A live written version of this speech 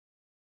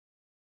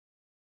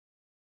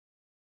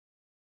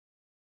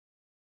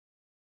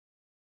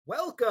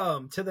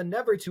Welcome to the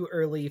Never Too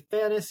Early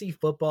Fantasy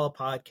Football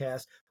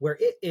Podcast, where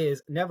it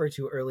is never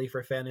too early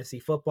for fantasy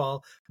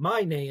football.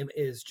 My name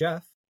is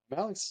Jeff.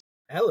 Alex.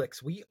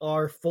 Alex, we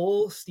are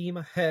full steam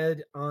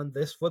ahead on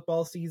this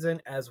football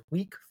season as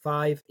week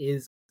 5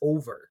 is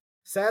over.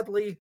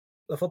 Sadly,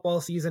 the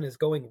football season is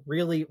going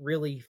really,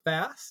 really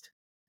fast.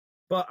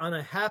 But on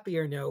a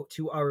happier note,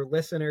 to our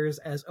listeners,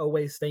 as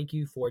always, thank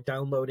you for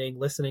downloading,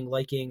 listening,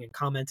 liking, and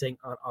commenting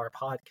on our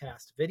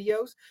podcast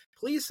videos.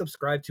 Please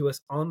subscribe to us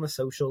on the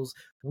socials.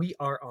 We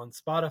are on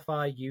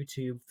Spotify,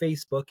 YouTube,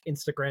 Facebook,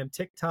 Instagram,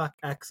 TikTok,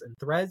 X, and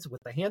Threads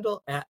with the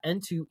handle at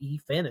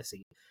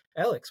N2EFantasy.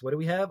 Alex, what do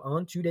we have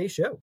on today's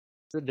show?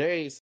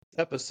 Today's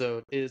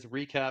episode is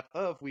recap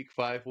of week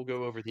 5. We'll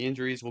go over the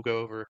injuries. We'll go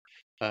over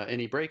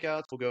any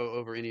breakouts. We'll go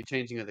over any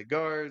changing of the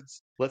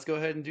guards. Let's go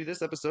ahead and do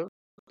this episode.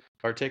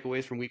 Our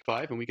takeaways from week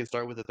 5, and we can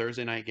start with the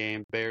Thursday night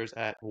game, Bears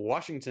at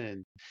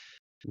Washington.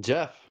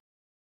 Jeff,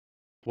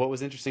 what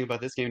was interesting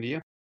about this game to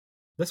you?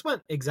 This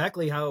went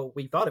exactly how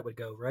we thought it would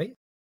go, right?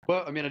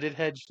 Well, I mean, I did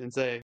hedge and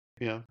say,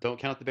 don't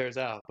count the Bears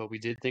out, but we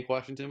did think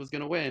Washington was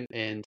going to win,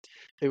 and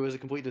it was a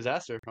complete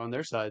disaster on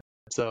their side.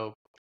 So,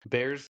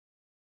 Bears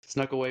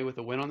snuck away with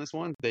a win on this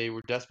one. They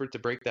were desperate to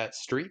break that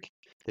streak.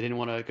 They didn't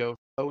want to go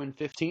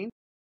 0-15.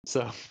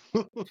 So,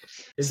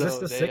 is this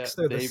the 6th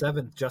or the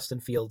 7th Justin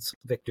Fields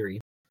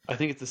victory? I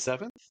think it's the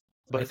 7th,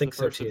 but I it's think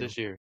the first so too. of this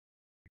year.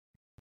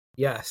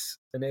 Yes,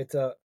 and it's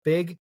a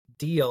big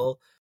deal.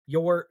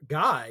 Your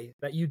guy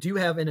that you do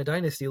have in a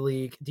dynasty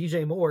league,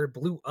 DJ Moore,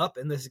 blew up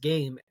in this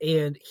game,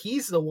 and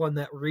he's the one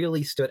that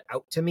really stood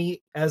out to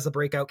me as a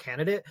breakout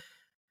candidate.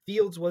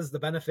 Fields was the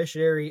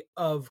beneficiary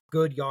of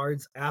good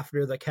yards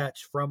after the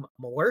catch from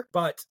Moore,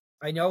 but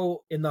I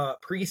know in the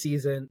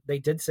preseason, they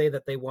did say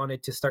that they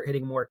wanted to start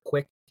hitting more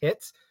quick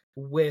hits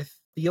with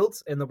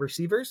Fields and the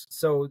receivers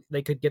so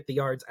they could get the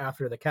yards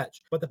after the catch.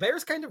 But the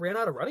Bears kind of ran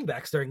out of running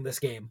backs during this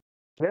game.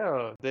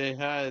 Yeah, they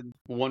had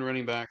one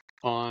running back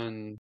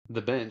on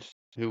the bench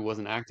who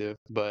wasn't active,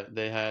 but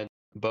they had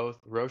both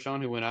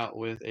Roschon, who went out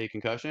with a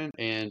concussion,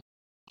 and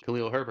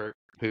Khalil Herbert,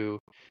 who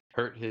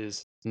hurt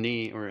his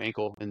knee or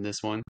ankle in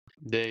this one.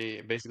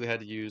 They basically had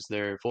to use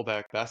their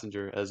fullback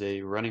Passenger as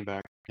a running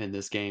back in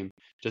this game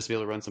just to be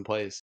able to run some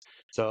plays.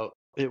 So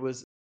it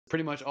was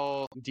pretty much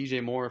all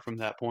DJ Moore from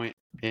that point,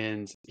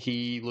 and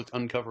he looked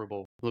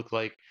uncoverable. Looked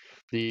like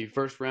the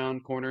first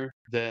round corner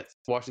that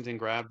Washington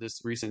grabbed this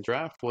recent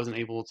draft wasn't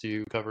able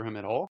to cover him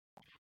at all,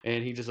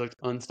 and he just looked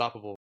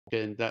unstoppable.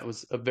 And that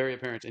was very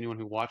apparent to anyone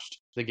who watched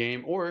the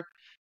game or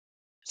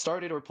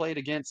started or played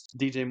against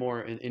DJ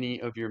Moore in any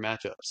of your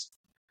matchups.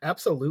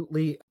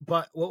 Absolutely.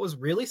 But what was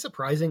really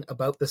surprising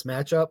about this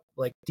matchup,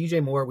 like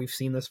DJ Moore, we've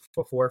seen this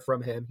before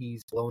from him.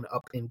 He's blown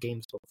up in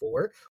games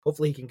before.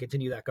 Hopefully he can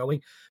continue that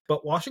going.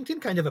 But Washington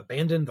kind of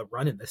abandoned the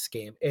run in this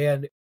game.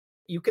 And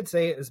you could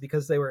say it is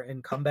because they were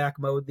in comeback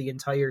mode the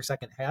entire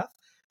second half.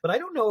 But I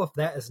don't know if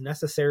that is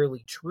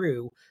necessarily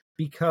true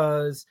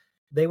because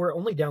they were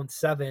only down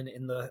 7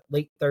 in the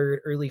late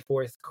third, early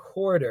fourth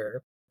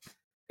quarter.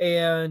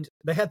 And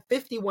they had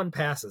 51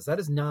 passes. That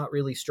is not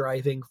really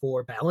striving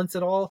for balance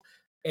at all.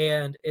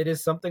 And it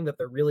is something that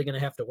they're really going to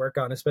have to work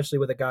on, especially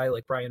with a guy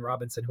like Brian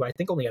Robinson, who I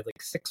think only had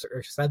like 6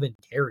 or 7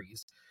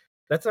 carries.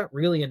 That's not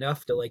really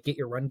enough to like get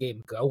your run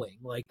game going.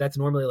 Like that's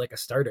normally like a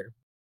starter.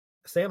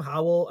 Sam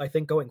Howell, I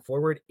think going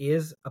forward,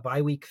 is a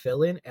bye week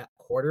fill-in at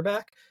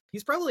quarterback.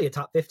 He's probably a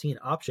top 15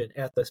 option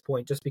at this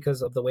point just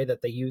because of the way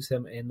that they use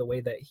him and the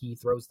way that he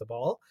throws the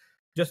ball.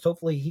 Just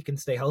hopefully he can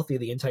stay healthy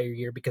the entire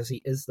year because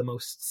he is the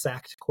most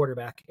sacked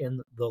quarterback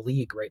in the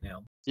league right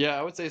now. Yeah,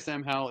 I would say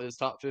Sam Howell is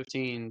top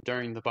 15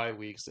 during the bye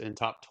weeks and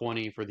top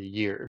 20 for the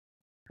year.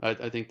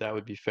 I think that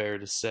would be fair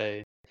to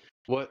say.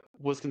 What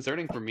was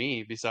concerning for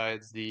me,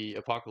 besides the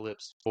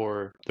apocalypse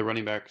for the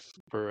running backs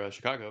for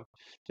Chicago,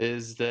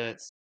 is that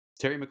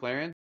Terry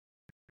McLaurin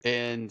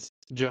and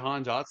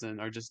Jahan Dotson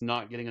are just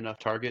not getting enough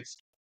targets.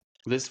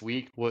 This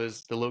week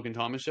was the Logan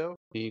Thomas show.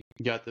 He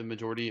got the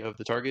majority of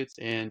the targets,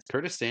 and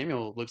Curtis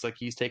Samuel looks like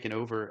he's taken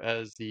over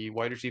as the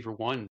wide receiver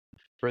 1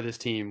 for this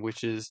team,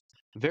 which is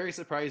very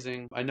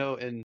surprising. I know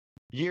in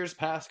years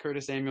past,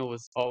 Curtis Samuel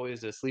was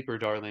always a sleeper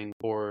darling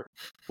for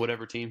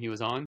whatever team he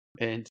was on,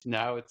 and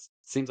now it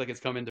seems like it's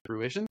come into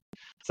fruition.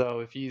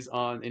 So if he's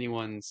on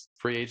anyone's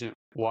free agent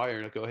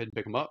wire, go ahead and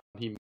pick him up.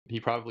 He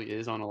probably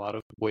is on a lot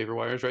of waiver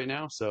wires right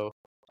now, so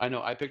I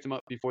know I picked him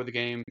up before the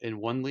game in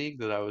one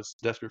league that I was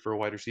desperate for a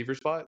wide receiver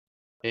spot,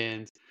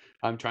 and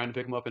I'm trying to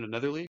pick him up in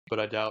another league,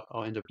 but I doubt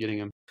I'll end up getting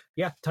him.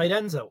 Yeah, tight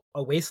ends,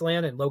 a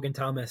wasteland, and Logan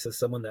Thomas is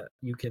someone that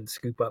you can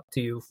scoop up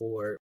to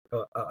for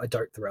a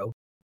dart throw.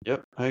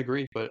 Yep, I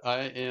agree, but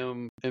I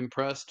am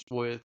impressed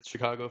with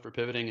Chicago for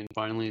pivoting and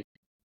finally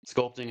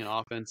sculpting an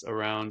offense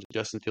around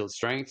Justin Fields'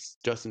 strengths.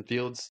 Justin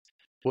Fields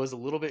was a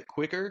little bit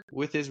quicker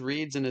with his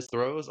reads and his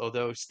throws,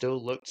 although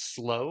still looked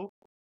slow.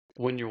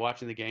 When you're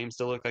watching the game,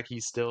 still look like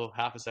he's still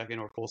half a second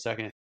or full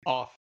second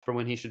off from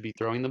when he should be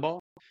throwing the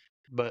ball.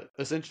 But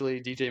essentially,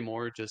 DJ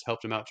Moore just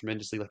helped him out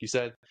tremendously. Like you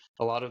said,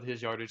 a lot of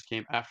his yardage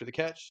came after the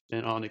catch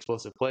and on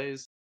explosive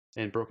plays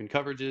and broken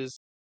coverages.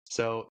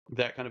 So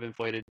that kind of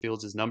inflated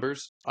Fields'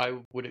 numbers. I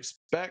would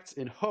expect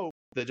and hope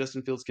that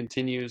Justin Fields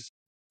continues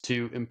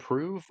to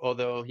improve,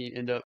 although he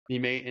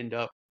may end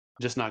up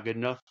just not good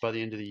enough by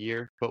the end of the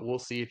year, but we'll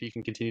see if he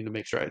can continue to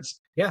make strides.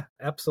 Yeah,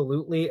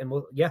 absolutely. And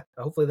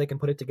hopefully they can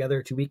put it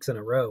together 2 weeks in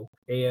a row.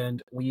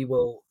 And we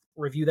will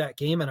review that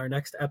game in our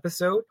next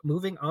episode.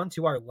 Moving on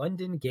to our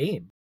London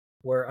game,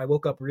 where I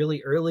woke up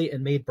really early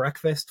and made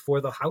breakfast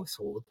for the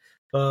household.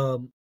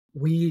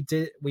 We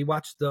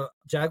watched the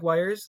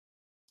Jaguars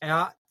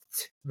at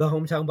the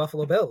hometown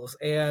Buffalo Bills,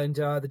 and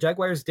the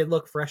Jaguars did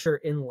look fresher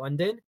in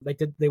London.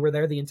 They were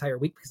there the entire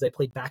week because they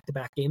played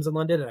back-to-back games in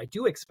London, and I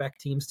do expect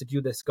teams to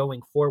do this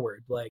going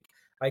forward. Like,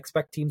 I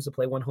expect teams to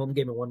play one home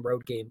game and one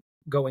road game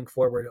going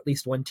forward, at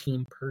least one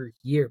team per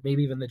year,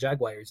 maybe even the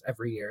Jaguars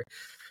every year.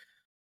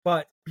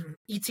 But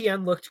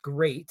ETN looked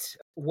great.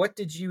 What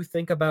did you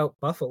think about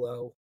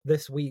Buffalo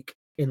this week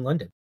in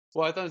London?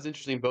 Well, I thought it was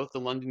interesting, both the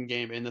London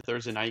game and the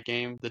Thursday night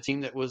game, the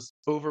team that was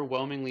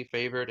overwhelmingly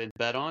favored and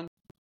bet on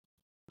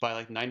by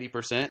like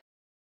 90%,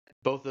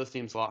 both those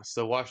teams lost.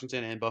 So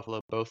Washington and Buffalo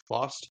both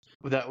lost.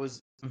 That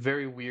was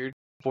very weird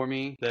for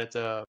me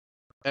that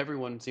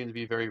everyone seemed to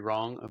be very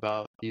wrong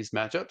about these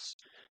matchups.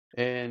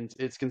 And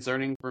it's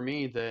concerning for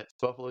me that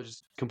Buffalo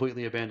just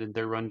completely abandoned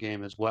their run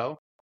game as well.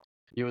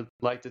 You would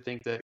like to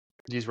think that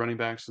these running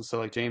backs, so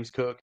like James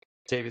Cook,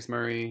 Tavis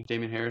Murray,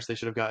 Damian Harris, they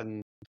should have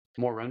gotten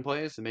more run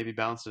plays and maybe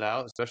balanced it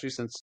out, especially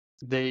since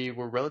they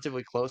were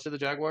relatively close to the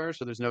Jaguars,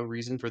 so there's no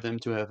reason for them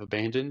to have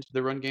abandoned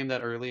the run game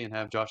that early and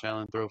have Josh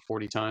Allen throw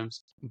 40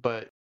 times.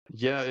 But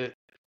yeah,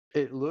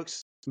 it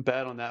looks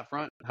bad on that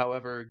front.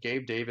 However,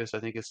 Gabe Davis, I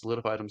think, has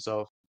solidified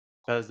himself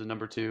as the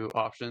number 2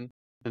 option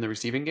in the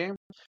receiving game.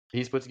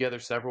 He's put together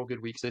several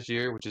good weeks this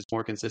year, which is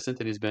more consistent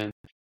than he's been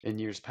in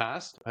years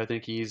past. I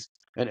think he's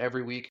an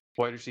every week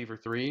wide receiver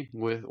 3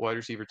 with wide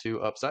receiver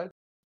 2 upside.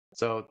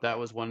 So that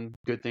was one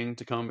good thing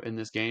to come in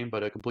this game,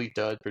 but a complete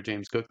dud for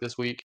James Cook this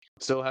week.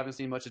 Still haven't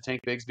seen much of Tank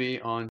Bigsby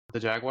on the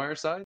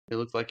Jaguars side. It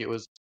looked like it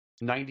was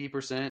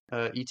 90%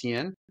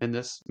 ETN in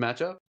this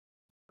matchup.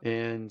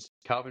 And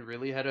Calvin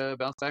Ridley had a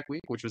bounce back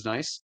week, which was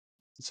nice.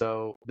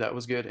 So that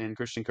was good. And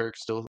Christian Kirk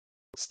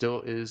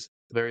still is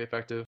very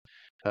effective.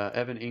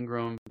 Evan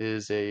Ingram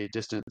is a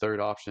distant third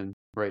option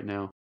right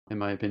now, in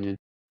my opinion.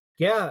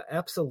 Yeah,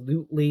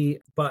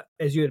 absolutely. But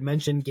as you had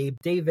mentioned, Gabe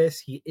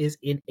Davis, he is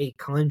in a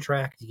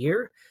contract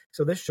year.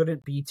 So this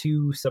shouldn't be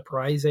too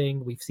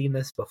surprising. We've seen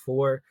this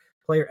before.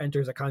 Player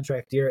enters a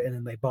contract year and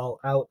then they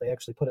ball out. They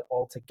actually put it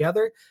all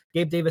together.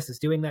 Gabe Davis is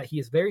doing that. He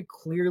is very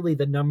clearly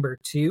the number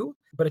 2,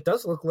 but it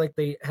does look like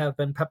they have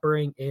been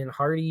peppering in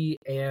Hardy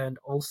and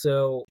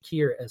also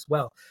Kier as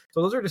well.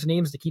 So those are just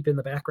names to keep in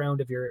the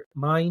background of your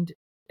mind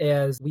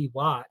as we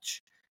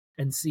watch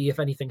and see if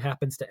anything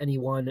happens to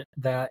anyone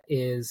that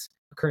is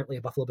currently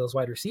a Buffalo Bills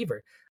wide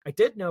receiver. I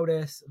did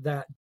notice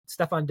that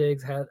Stephon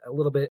Diggs had a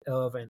little bit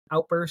of an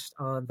outburst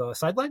on the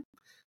sideline.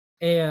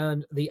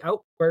 And the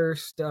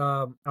outburst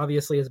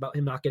obviously is about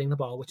him not getting the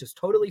ball, which is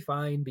totally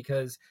fine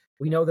because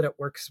we know that it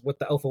works with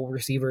the alpha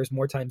receivers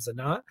more times than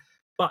not.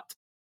 But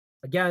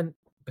again,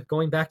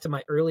 going back to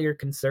my earlier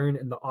concern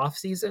in the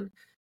offseason,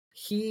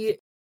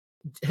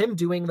 him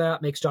doing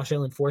that makes Josh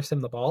Allen force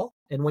him the ball.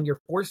 And when you're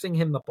forcing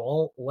him the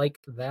ball like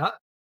that,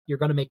 you're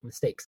going to make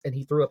mistakes. And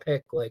he threw a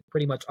pick like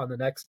pretty much on the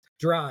next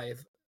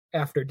drive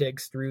after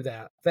Diggs threw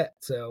that fit.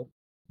 So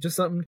just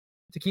something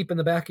to keep in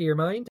the back of your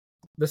mind.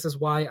 This is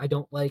why I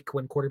don't like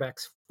when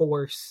quarterbacks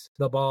force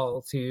the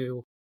ball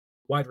to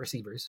wide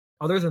receivers.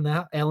 Other than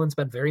that, Allen's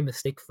been very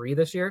mistake-free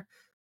this year.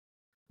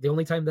 The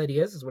only time that he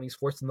is when he's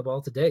forcing the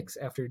ball to Diggs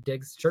after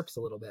Diggs chirps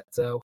a little bit.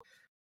 So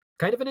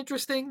kind of an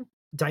interesting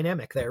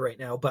dynamic there right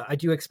now, but I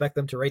do expect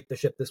them to right the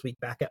ship this week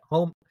back at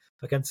home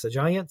against the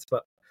Giants.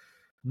 But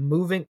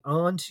moving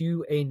on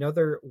to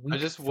another week. I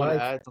just want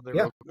to add something.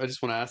 Yeah. I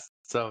just want to ask,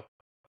 so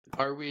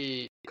are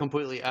we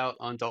completely out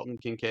on Dalton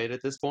Kincaid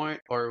at this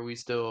point, or are we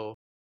still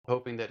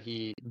hoping that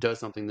he does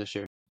something this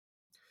year?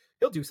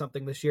 He'll do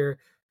something this year.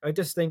 I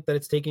just think that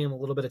it's taking him a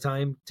little bit of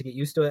time to get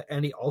used to it,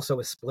 and he also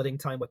is splitting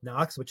time with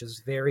Knox, which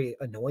is very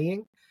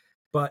annoying,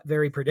 but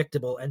very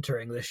predictable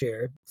entering this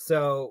year.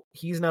 So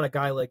he's not a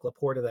guy like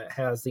Laporta that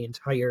has the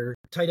entire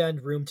tight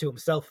end room to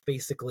himself,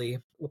 basically.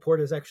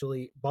 Laporta is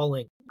actually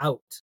balling out.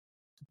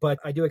 But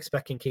I do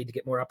expect Kincaid to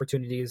get more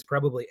opportunities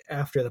probably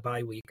after the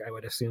bye week. I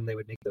would assume they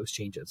would make those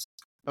changes.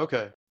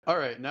 Okay. All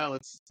right. Now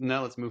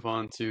let's move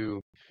on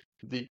to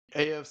the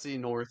AFC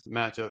North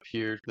matchup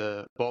here.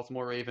 The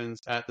Baltimore Ravens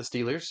at the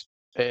Steelers.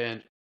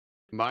 And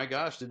my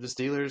gosh, did the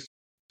Steelers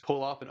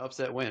pull off an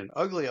upset win?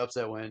 Ugly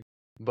upset win,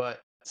 but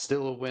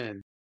still a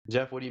win.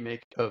 Jeff, what do you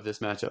make of this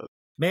matchup?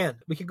 Man,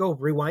 we could go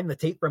rewind the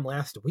tape from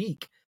last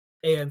week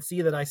and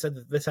see that I said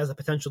that this has a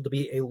potential to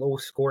be a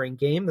low-scoring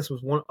game. This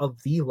was one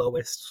of the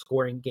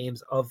lowest-scoring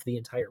games of the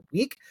entire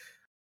week.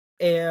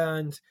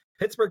 And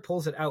Pittsburgh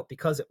pulls it out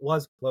because it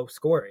was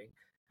low-scoring.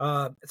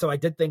 So I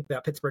did think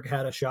that Pittsburgh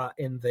had a shot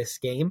in this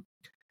game.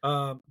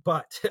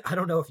 But I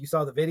don't know if you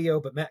saw the video,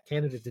 but Matt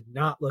Canada did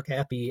not look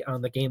happy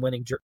on the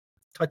game-winning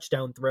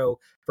touchdown throw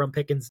from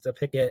Pickens to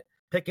Pickett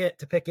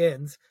to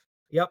Pickens.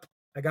 Yep,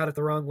 I got it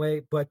the wrong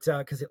way, but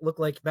because it looked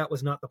like that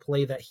was not the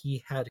play that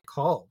he had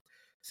called.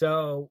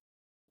 So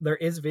there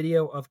is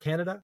video of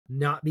Canada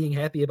not being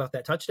happy about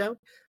that touchdown.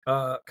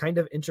 Kind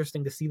of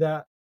interesting to see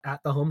that at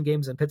the home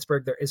games in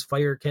Pittsburgh. There is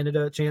Fire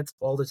Canada chants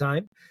all the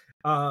time.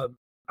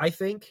 I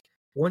think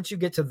once you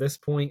get to this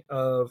point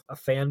of a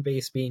fan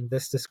base being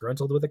this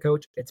disgruntled with a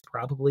coach, it's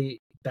probably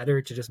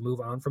better to just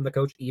move on from the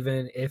coach,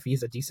 even if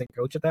he's a decent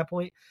coach at that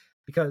point,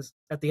 because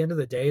at the end of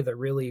the day, they're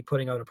really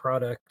putting out a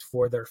product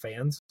for their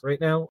fans right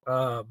now.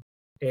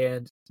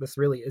 And this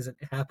really isn't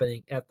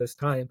happening at this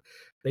time.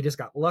 They just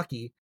got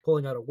lucky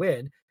pulling out a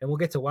win, and we'll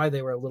get to why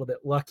they were a little bit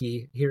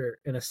lucky here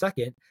in a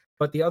second.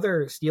 But the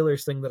other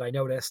Steelers thing that I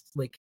noticed,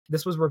 like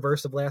this was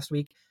reverse of last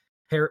week,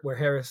 where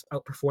Harris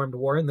outperformed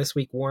Warren. This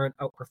week, Warren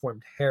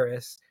outperformed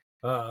Harris.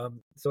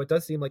 So it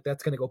does seem like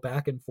that's going to go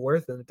back and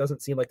forth, and it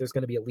doesn't seem like there's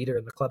going to be a leader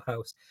in the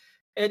clubhouse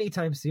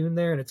anytime soon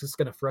there, and it's just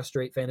going to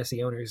frustrate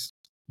fantasy owners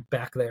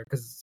back there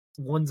because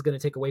one's going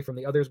to take away from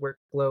the other's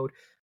workload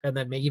and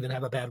then may even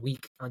have a bad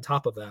week on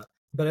top of that.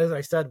 But as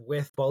I said,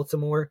 with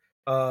Baltimore,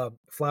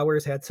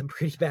 Flowers had some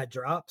pretty bad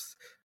drops.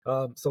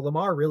 So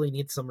Lamar really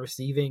needs some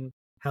receiving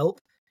help.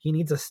 He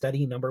needs a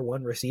steady number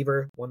one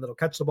receiver, one that'll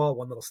catch the ball,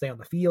 one that'll stay on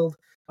the field.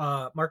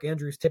 Mark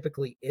Andrews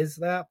typically is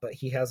that, but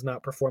he has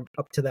not performed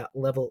up to that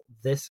level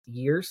this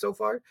year so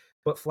far.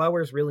 But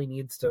Flowers really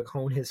needs to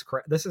hone his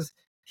craft.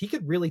 He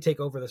could really take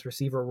over this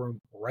receiver room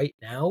right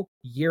now,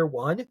 year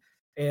one,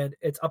 and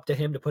it's up to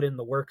him to put in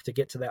the work to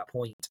get to that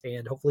point,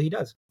 and hopefully he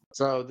does.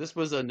 So this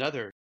was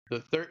the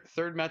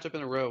third matchup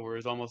in a row where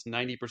almost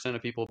 90%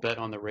 of people bet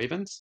on the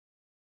Ravens,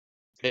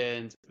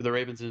 and the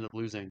Ravens ended up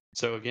losing.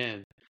 So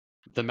again,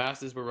 the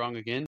masses were wrong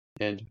again,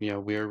 and we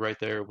were right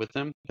there with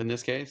them in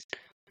this case.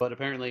 But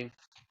apparently,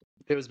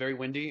 it was very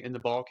windy and the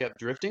ball kept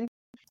drifting.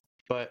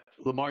 But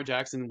Lamar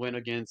Jackson went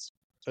against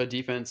a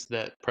defense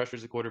that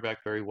pressures the quarterback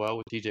very well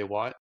with DJ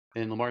Watt,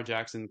 and Lamar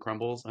Jackson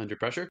crumbles under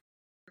pressure.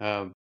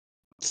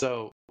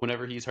 So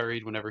whenever he's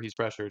hurried, whenever he's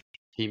pressured,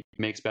 he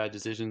makes bad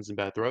decisions and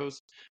bad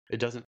throws. It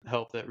doesn't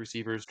help that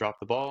receivers drop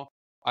the ball.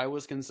 I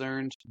was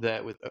concerned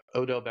that with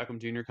Odell Beckham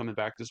Jr. coming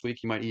back this week,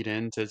 he might eat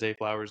into Zay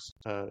Flowers'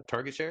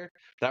 target share.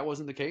 That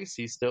wasn't the case.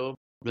 He's still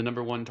the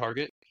number one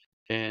target,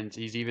 and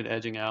he's even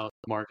edging out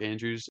Mark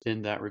Andrews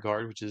in that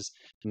regard, which is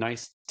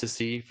nice to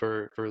see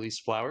for at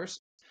least Flowers.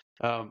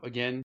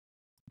 Again,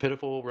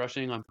 pitiful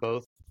rushing on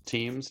both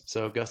teams.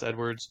 So Gus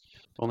Edwards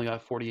only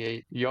got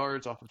 48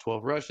 yards off of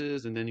 12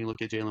 rushes, and then you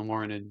look at Jalen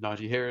Warren and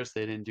Najee Harris;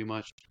 they didn't do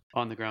much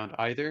on the ground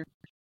either.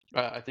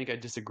 I think I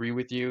disagree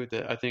with you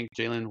that I think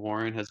Jalen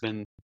Warren has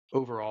been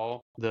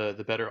overall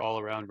the better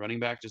all-around running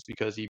back just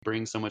because he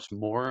brings so much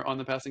more on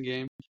the passing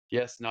game.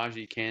 Yes,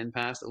 Najee can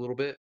pass a little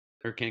bit,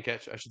 or can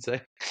catch, I should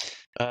say,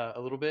 a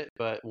little bit,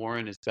 but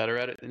Warren is better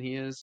at it than he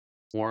is.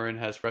 Warren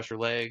has fresher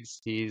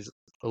legs. He's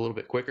a little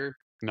bit quicker.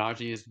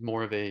 Najee is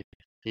more of a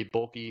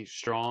bulky,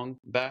 strong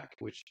back,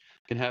 which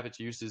can have its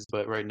uses,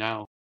 but right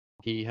now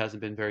he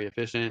hasn't been very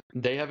efficient.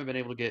 They haven't been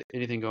able to get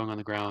anything going on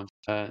the ground,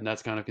 and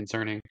that's kind of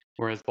concerning.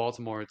 Whereas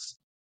Baltimore,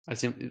 I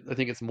think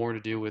it's more to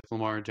do with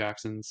Lamar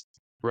Jackson's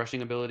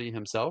rushing ability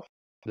himself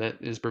that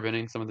is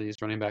preventing some of these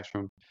running backs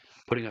from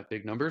putting up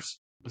big numbers.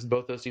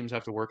 Both those teams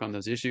have to work on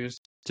those issues.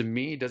 To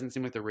me, it doesn't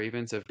seem like the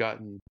Ravens have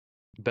gotten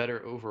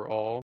better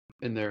overall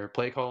in their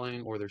play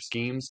calling or their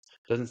schemes.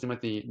 Doesn't seem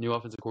like the new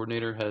offensive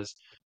coordinator has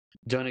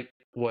done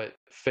what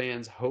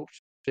fans hoped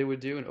they would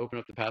do and open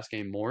up the pass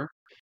game more.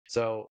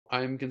 So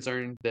I'm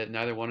concerned that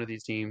neither one of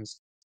these teams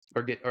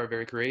are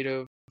very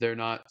creative. They're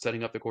not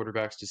setting up the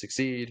quarterbacks to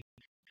succeed.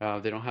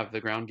 They don't have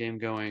the ground game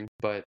going.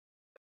 But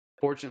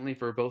fortunately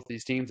for both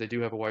these teams, they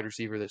do have a wide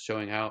receiver that's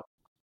showing out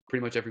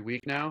pretty much every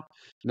week now.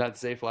 And that's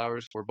Zay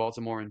Flowers for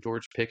Baltimore and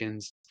George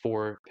Pickens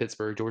for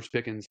Pittsburgh. George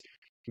Pickens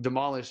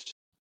demolished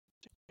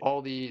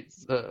all the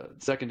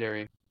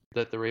secondary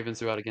that the Ravens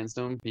threw out against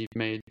him. He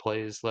made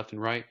plays left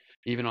and right,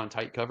 even on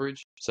tight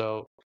coverage.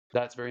 So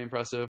that's very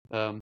impressive.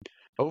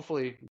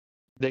 Hopefully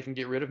they can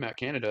get rid of Matt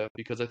Canada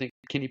because I think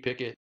Kenny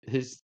Pickett,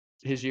 his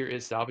year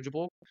is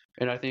salvageable.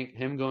 And I think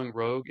him going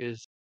rogue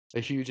is a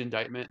huge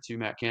indictment to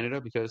Matt Canada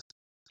because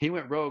he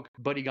went rogue,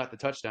 but he got the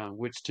touchdown,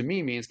 which to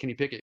me means Kenny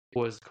Pickett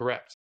was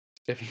correct.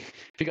 If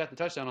he got the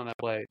touchdown on that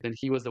play, then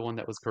he was the one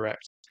that was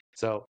correct.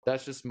 So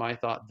that's just my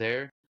thought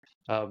there.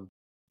 I'm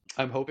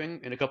hoping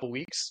in a couple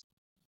weeks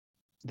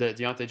that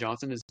Deontay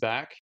Johnson is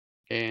back,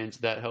 and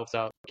that helps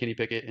out Kenny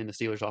Pickett and the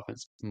Steelers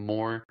offense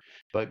more.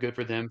 But good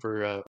for them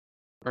for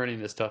earning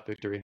this tough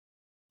victory.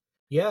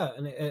 Yeah,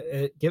 and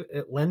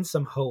it lends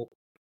some hope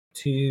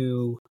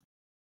to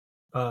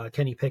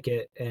Kenny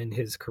Pickett and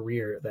his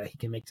career that he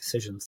can make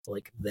decisions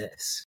like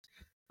this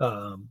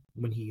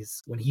when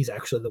he's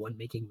actually the one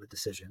making the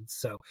decisions.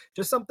 So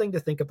just something to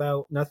think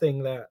about.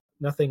 Nothing that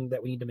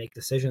we need to make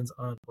decisions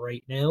on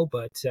right now,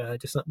 but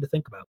just something to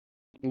think about.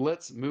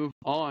 Let's move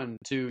on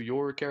to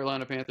your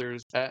Carolina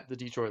Panthers at the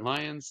Detroit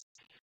Lions.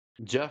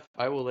 Jeff,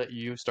 I will let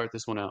you start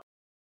this one out.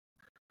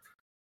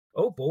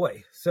 Oh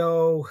boy.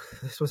 So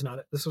this was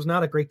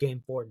not a great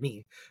game for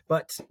me.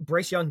 But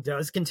Bryce Young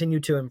does continue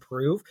to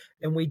improve,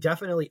 and we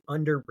definitely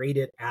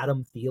underrated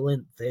Adam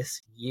Thielen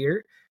this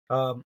year.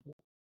 Um,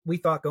 we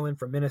thought going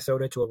from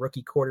Minnesota to a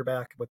rookie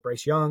quarterback with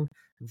Bryce Young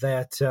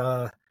that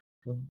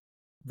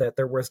that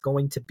there was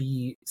going to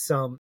be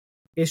some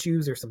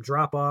issues or some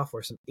drop off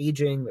or some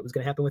aging that was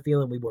going to happen with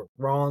Thielen. We were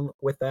wrong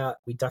with that.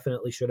 We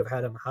definitely should have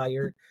had him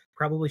higher.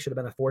 Probably should have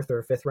been a 4th or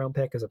a 5th round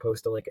pick as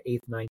opposed to like an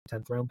 8th, 9th,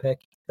 10th round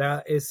pick.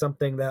 That is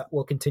something that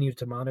we'll continue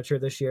to monitor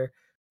this year.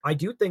 I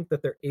do think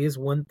that there is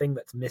one thing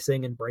that's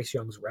missing in Bryce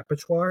Young's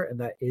repertoire, and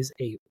that is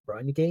a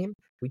run game.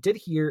 We did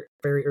hear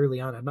very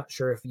early on, I'm not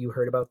sure if you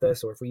heard about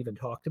this or if we even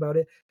talked about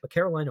it, but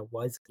Carolina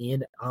was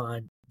in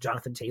on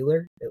Jonathan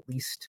Taylor, at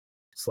least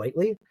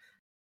slightly,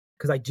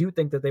 because I do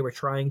think that they were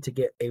trying to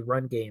get a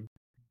run game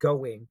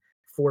going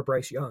for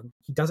Bryce Young.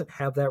 He doesn't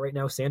have that right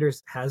now.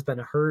 Sanders has been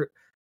hurt.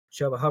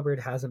 Chuba Hubbard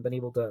hasn't been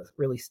able to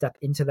really step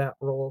into that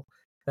role.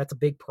 That's a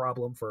big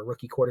problem for a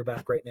rookie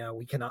quarterback right now.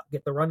 We cannot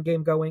get the run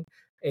game going,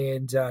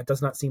 and it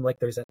does not seem like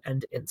there's an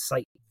end in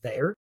sight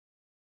there.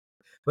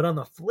 But on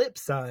the flip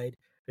side,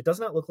 it does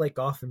not look like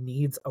Goff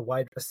needs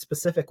a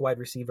specific wide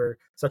receiver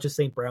such as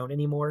St. Brown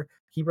anymore.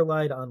 He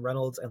relied on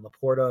Reynolds and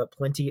Laporta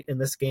plenty in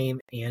this game,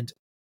 and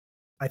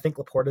I think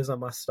Laporta is a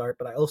must start,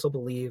 but I also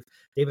believe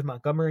David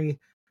Montgomery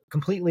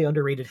completely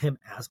underrated him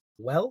as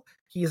well.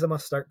 He is a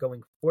must start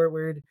going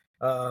forward.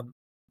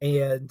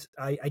 And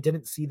I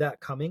didn't see that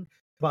coming,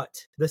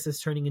 but this is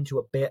turning into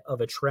a bit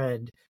of a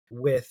trend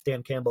with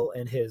Dan Campbell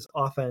and his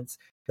offense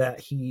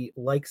that he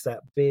likes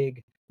that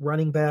big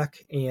running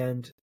back.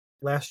 And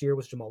last year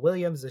was Jamal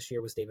Williams. This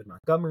year was David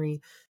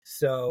Montgomery.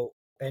 So,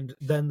 and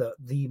then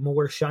the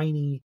more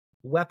shiny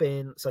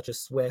weapon such as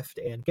Swift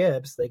and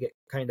Gibbs, they get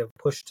kind of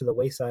pushed to the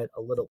wayside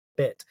a little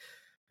bit.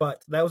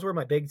 But those were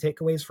my big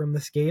takeaways from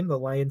this game. The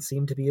Lions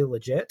seem to be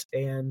legit,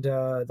 and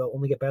they'll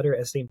only get better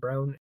as St.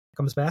 Brown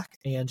comes back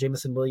and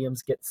Jameson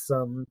Williams gets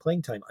some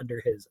playing time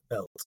under his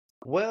belt.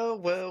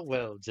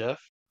 Well, Jeff.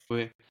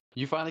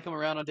 You finally come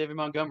around on David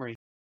Montgomery.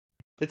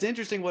 It's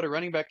interesting what a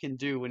running back can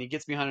do when he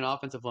gets behind an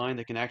offensive line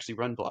that can actually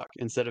run block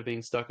instead of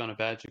being stuck on a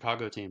bad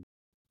Chicago team.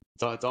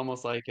 So it's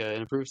almost like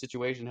an improved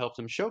situation helps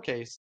him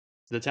showcase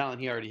the talent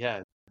he already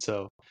had.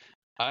 So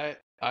I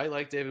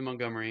like David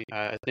Montgomery.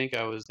 I think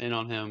I was in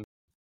on him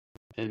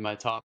in my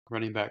top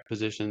running back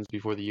positions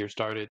before the year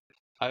started.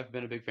 I've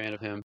been a big fan of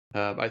him.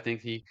 I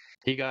think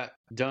he got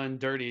done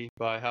dirty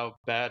by how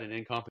bad and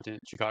incompetent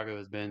Chicago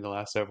has been the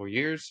last several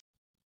years.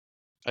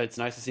 It's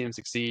nice to see him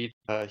succeed.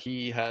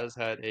 He has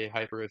had a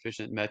hyper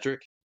efficient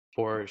metric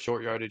for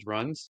short yardage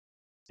runs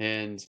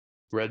and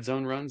red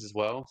zone runs as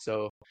well.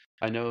 So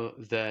I know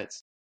that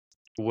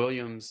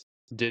Williams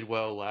did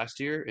well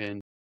last year,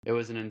 and it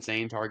was an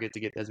insane target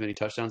to get as many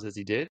touchdowns as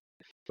he did.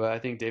 But I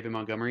think David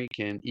Montgomery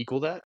can equal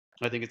that.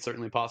 I think it's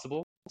certainly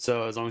possible.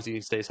 So as long as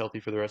he stays healthy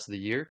for the rest of the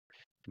year.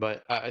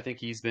 But I think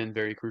he's been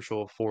very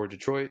crucial for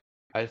Detroit.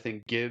 I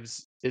think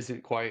Gibbs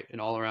isn't quite an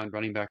all around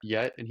running back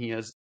yet, and he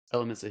has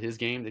elements of his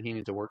game that he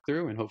needs to work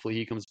through. And hopefully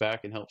he comes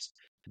back and helps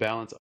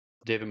balance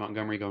David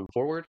Montgomery going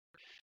forward.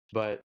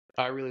 But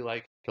I really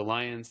like the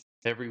Lions.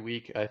 Every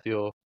week I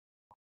feel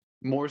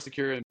more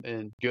secure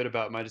and good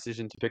about my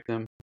decision to pick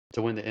them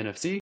to win the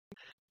NFC,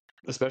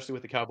 especially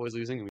with the Cowboys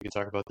losing, and we can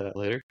talk about that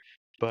later.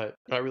 But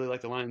I really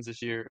like the Lions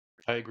this year.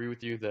 I agree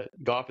with you that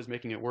Goff is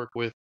making it work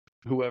with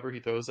whoever he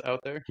throws out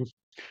there,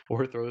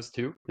 or throws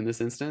to in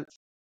this instance.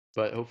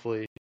 But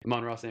hopefully,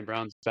 Amon-Ra St.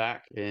 Brown's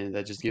back, and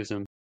that just gives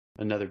him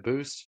another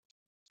boost.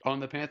 On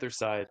the Panthers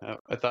side,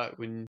 I thought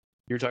when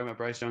you were talking about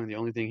Bryce Young, the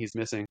only thing he's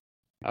missing,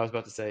 I was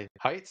about to say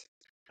height,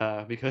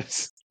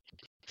 because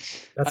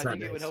That's I not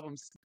think it would nice. help him.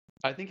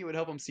 I think it would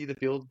help him see the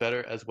field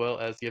better, as well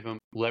as give him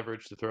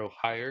leverage to throw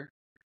higher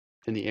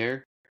in the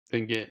air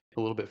and get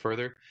a little bit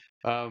further.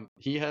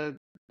 He had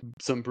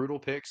some brutal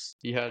picks.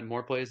 He had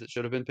more plays that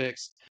should have been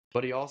picks,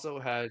 but he also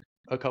had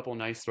a couple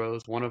nice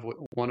throws. One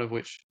of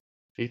which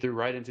he threw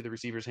right into the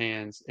receiver's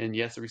hands, and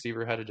yes, the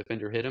receiver had a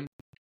defender hit him,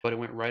 but it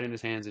went right in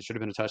his hands. It should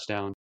have been a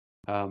touchdown,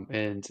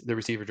 and the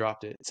receiver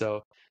dropped it.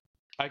 So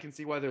I can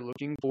see why they're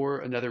looking for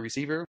another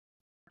receiver.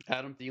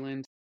 Adam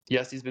Thielen,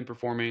 yes, he's been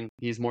performing.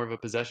 He's more of a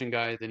possession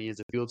guy than he is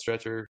a field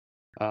stretcher.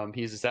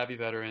 He's a savvy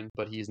veteran,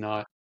 but he's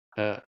not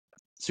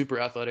super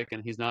athletic,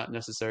 and he's not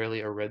necessarily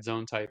a red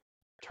zone type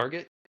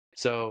target.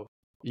 So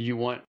you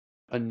want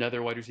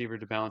another wide receiver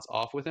to balance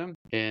off with him.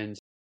 And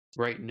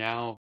right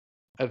now,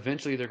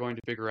 eventually they're going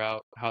to figure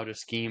out how to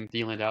scheme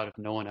Thielen out if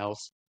no one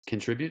else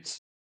contributes.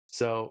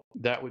 So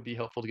that would be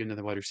helpful to get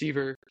another wide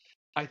receiver.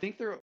 I think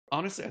their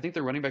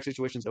running back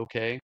situation is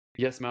okay.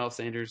 Yes, Miles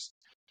Sanders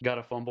got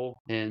a fumble,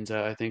 and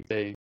I think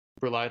they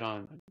relied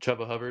on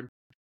Chuba Hubbard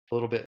a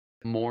little bit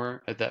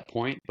more at that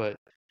point, but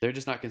they're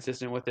just not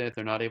consistent with it.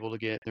 They're not able to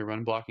get their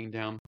run blocking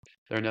down.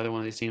 They're another one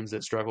of these teams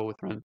that struggle with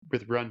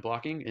run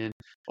blocking, and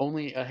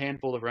only a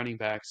handful of running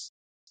backs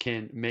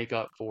can make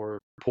up for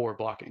poor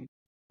blocking.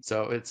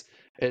 So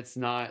it's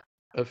not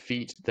a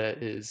feat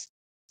that is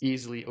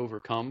easily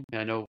overcome.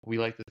 And I know we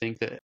like to think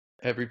that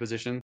every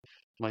position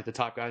Like the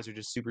top guys are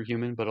just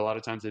superhuman, but a lot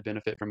of times they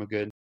benefit from a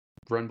good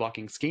run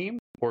blocking scheme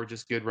or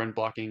just good run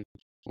blocking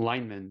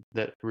linemen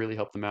that really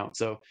help them out.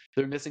 So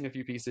they're missing a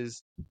few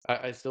pieces.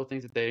 I still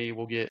think that they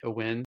will get a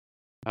win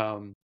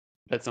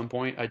at some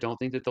point. I don't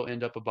think that they'll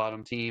end up a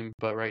bottom team,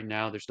 but right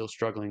now they're still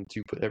struggling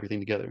to put everything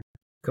together.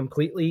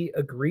 Completely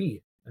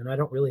agree. And I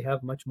don't really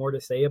have much more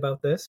to say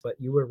about this, but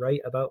you were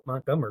right about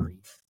Montgomery.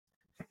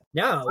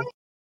 Now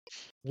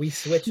we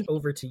switch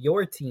over to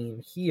your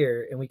team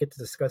here and we get to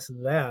discuss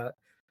that,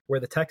 where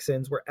the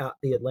Texans were at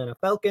the Atlanta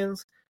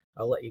Falcons.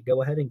 I'll let you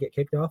go ahead and get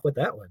kicked off with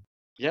that one.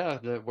 Yeah,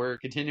 we're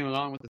continuing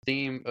on with the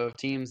theme of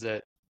teams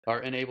that are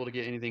unable to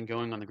get anything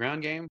going on the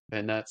ground game,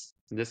 and that's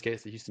in this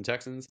case the Houston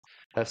Texans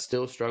have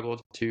still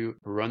struggled to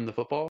run the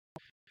football.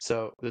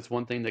 So that's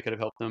one thing that could have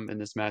helped them in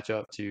this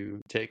matchup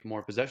to take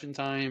more possession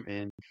time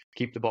and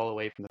keep the ball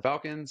away from the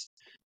Falcons.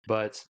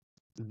 But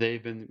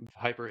they've been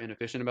hyper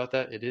inefficient about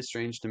that. It is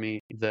strange to me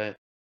that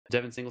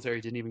Devin Singletary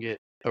didn't even get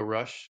a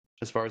rush,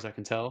 as far as I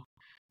can tell,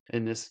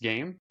 in this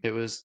game. It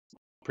was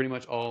pretty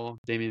much all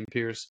Dameon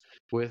Pierce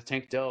with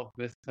Tank Dell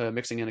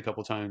mixing in a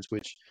couple times,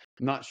 which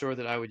I'm not sure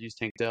that I would use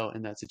Tank Dell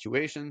in that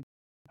situation.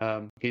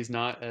 He's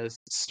not as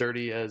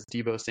sturdy as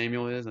Deebo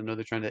Samuel is. I know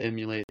they're trying to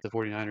emulate the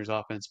 49ers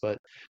offense, but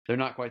they're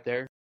not quite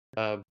there.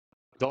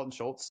 Dalton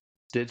Schultz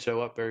did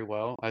show up very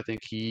well. I think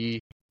he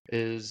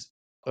is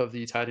of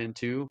the tight end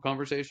 2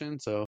 conversation,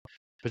 so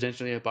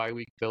potentially a bye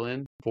week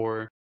fill-in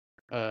for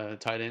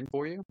tight end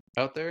for you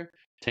out there.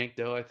 Tank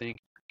Dell, I think,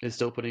 is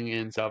still putting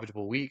in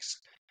salvageable weeks,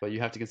 but you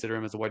have to consider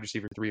him as a wide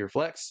receiver 3 or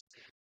flex.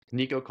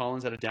 Nico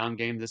Collins had a down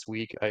game this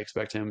week. I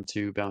expect him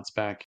to bounce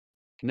back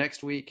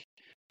next week.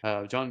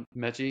 John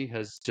Mechie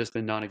has just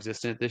been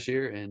non-existent this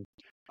year, and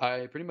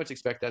I pretty much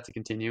expect that to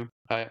continue.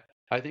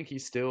 I think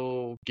he's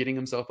still getting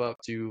himself up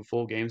to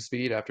full game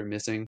speed after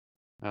missing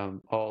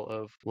all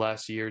of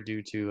last year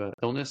due to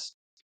illness.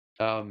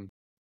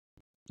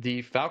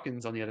 The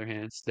Falcons, on the other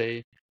hand,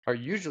 they are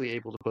usually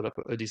able to put up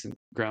a decent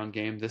ground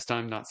game. This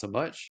time, not so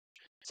much.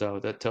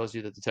 So that tells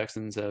you that the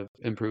Texans have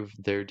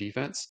improved their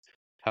defense.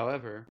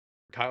 However,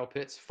 Kyle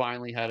Pitts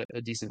finally had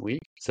a decent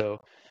week. So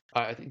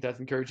I think that's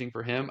encouraging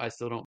for him. I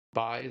still don't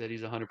buy that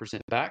he's 100%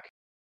 back.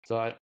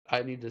 So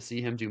I need to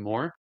see him do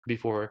more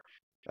before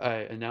I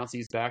announce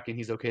he's back and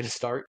he's okay to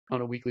start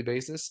on a weekly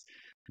basis.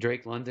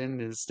 Drake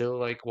London is still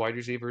like wide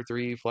receiver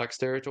 3 flex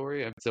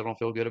territory. I still don't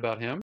feel good about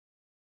him.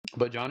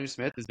 But Jonnu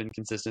Smith has been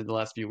consistent the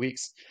last few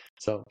weeks.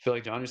 So I feel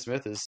like Jonnu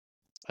Smith is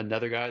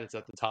another guy that's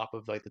at the top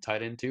of like the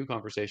tight end 2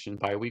 conversation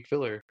by a week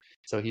filler.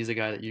 So he's a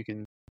guy that you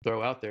can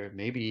throw out there,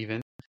 maybe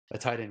even a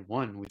tight end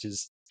 1, which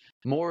is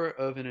more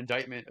of an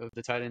indictment of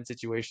the tight end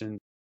situation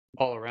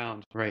all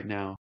around right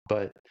now.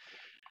 But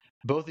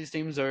both these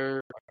teams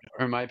are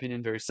in my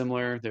opinion, very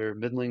similar. They're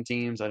middling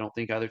teams. I don't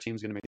think either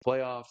team's going to make the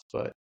playoffs,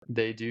 but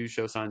they do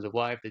show signs of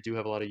life. They do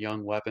have a lot of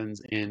young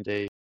weapons and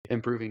a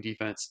improving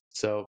defense.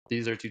 So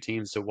these are 2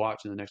 teams to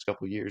watch in the next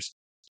couple of years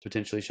to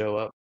potentially show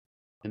up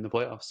in the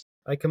playoffs.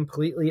 I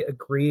completely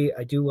agree.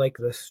 I do like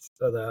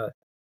the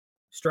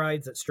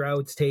strides that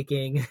Stroud's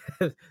taking.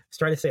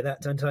 Try to say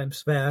that 10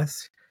 times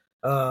fast.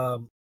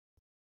 And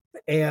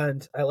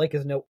I like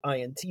his no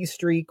INT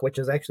streak, which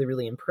is actually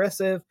really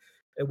impressive.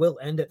 It will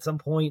end at some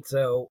point,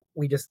 so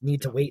we just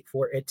need to wait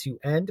for it to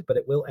end, but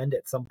it will end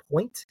at some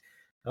point.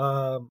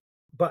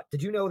 But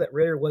did you know that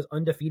Ritter was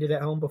undefeated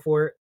at home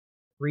before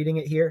reading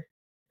it here?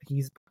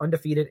 He's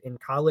undefeated in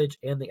college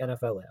and the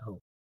NFL at home.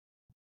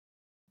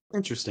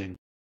 Interesting.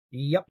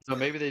 Yep. So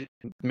maybe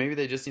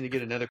they just need to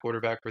get another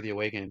quarterback for the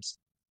away games.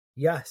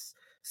 Yes.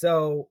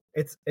 So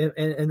it's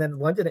and then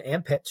London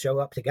and Pitt show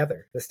up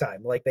together this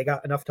time. Like they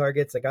got enough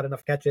targets, they got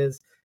enough catches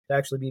to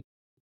actually be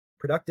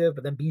productive,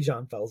 but then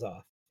Bijan falls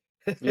off.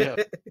 Yeah.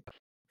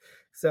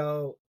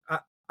 So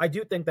I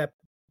do think that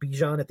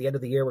Bijan at the end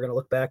of the year, we're going to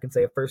look back and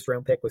say a first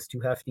round pick was too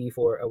hefty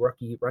for a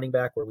rookie running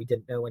back where we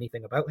didn't know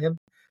anything about him.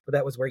 But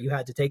that was where you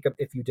had to take him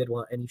if you did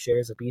want any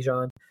shares of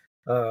Bijan.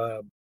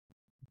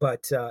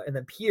 And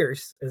then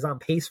Pierce is on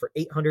pace for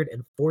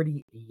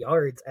 840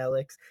 yards,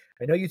 Alex.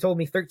 I know you told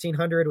me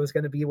 1,300 was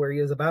going to be where he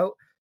is about,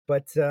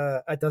 but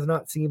it does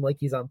not seem like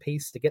he's on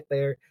pace to get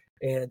there.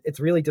 And it's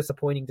really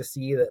disappointing to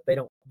see that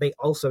they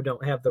also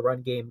don't have the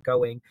run game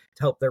going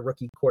to help their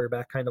rookie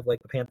quarterback, kind of like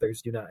the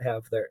Panthers do not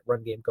have their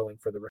run game going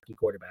for the rookie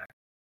quarterback.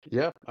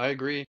 Yeah, I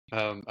agree.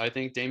 I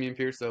think Dameon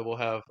Pierce, though, will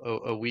have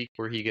a week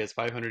where he gets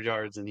 500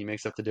 yards and he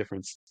makes up the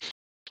difference.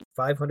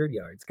 500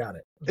 yards. Got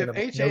it.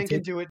 If HN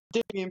can do it,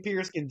 Dameon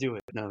Pierce can do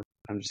it. No,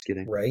 I'm just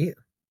kidding. Right?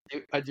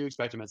 I do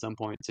expect him at some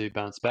point to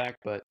bounce back,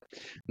 but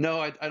no,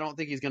 I don't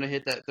think he's going to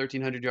hit that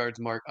 1,300 yards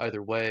mark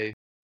either way.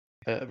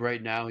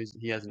 Right now,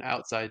 he has an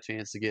outside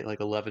chance to get like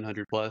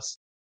 1,100 plus.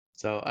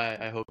 So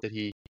I hope that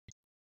he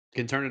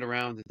can turn it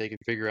around, that they can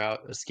figure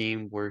out a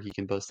scheme where he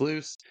can bust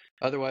loose.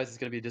 Otherwise, it's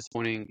going to be a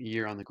disappointing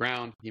year on the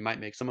ground. He might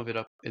make some of it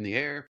up in the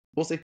air.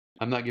 We'll see.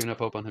 I'm not giving up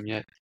hope on him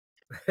yet.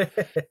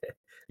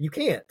 You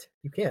can't.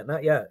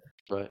 Not yet.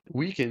 But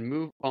we can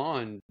move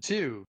on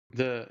to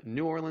the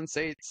New Orleans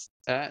Saints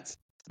at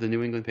the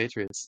New England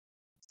Patriots.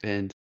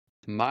 And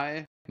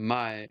my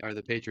are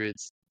the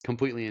Patriots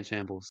completely in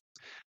shambles.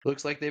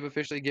 Looks like they've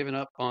officially given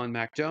up on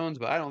Mac Jones,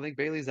 but I don't think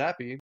Bailey's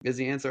happy is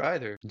the answer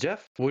either.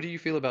 Jeff, what do you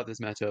feel about this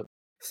matchup?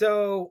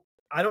 So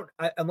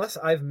unless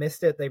I've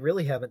missed it, they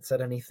really haven't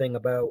said anything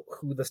about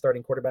who the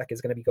starting quarterback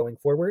is going to be going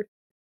forward.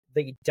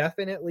 They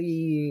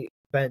definitely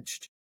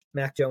benched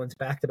Mac Jones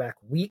back-to-back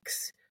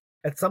weeks.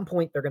 At some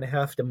point, they're going to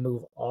have to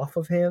move off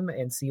of him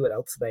and see what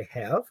else they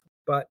have.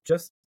 But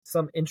just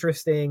some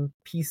interesting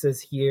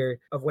pieces here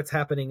of what's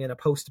happening in a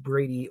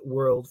post-Brady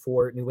world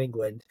for New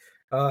England.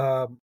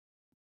 I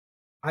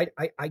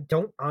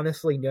don't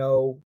honestly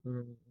know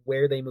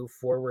where they move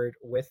forward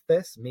with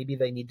this. Maybe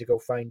they need to go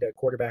find a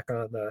quarterback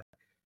on the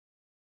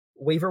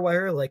waiver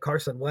wire like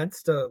Carson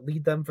Wentz to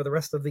lead them for the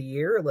rest of the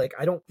year. Like,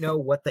 I don't know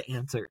what the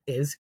answer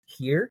is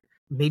here.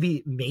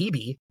 Maybe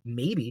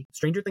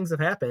stranger things have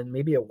happened.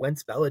 Maybe a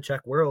Wentz Belichick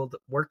world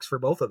works for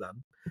both of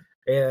them.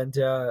 And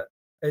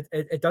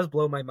it does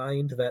blow my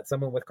mind that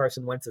someone with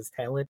Carson Wentz's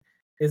talent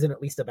isn't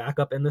at least a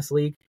backup in this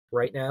league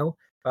right now.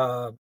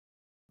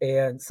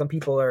 And some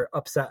people are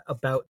upset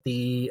about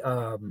the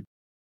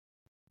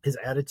his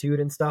attitude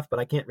and stuff, but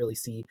I can't really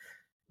see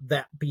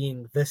that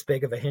being this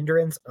big of a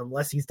hindrance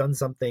unless he's done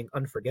something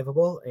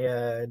unforgivable.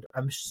 And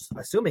I'm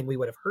assuming we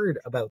would have heard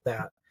about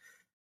that.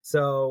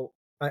 So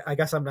I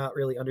guess I'm not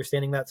really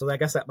understanding that. So I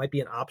guess that might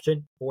be an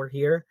option for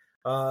here.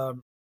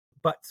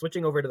 But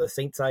switching over to the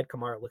Saints side,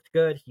 Kamara looked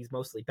good. He's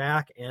mostly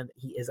back, and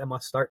he is a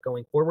must start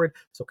going forward.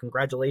 So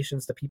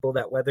congratulations to people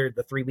that weathered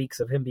the 3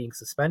 weeks of him being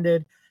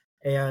suspended.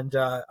 And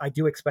I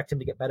do expect him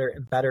to get better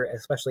and better,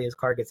 especially as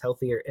Carr gets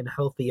healthier and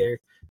healthier,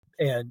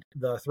 and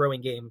the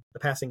throwing game, the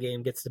passing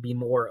game gets to be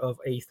more of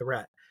a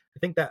threat. I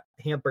think that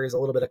hampers a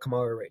little bit of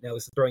Kamara right now,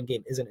 as the throwing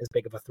game isn't as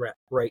big of a threat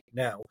right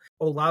now.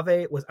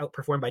 Olave was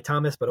outperformed by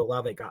Thomas, but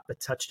Olave got the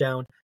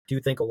touchdown. Do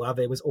you think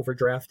Olave was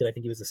overdrafted? I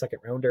think he was a second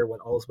rounder when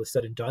all was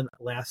said and done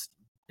last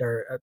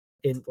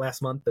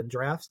month in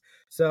drafts.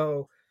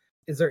 So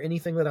is there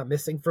anything that I'm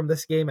missing from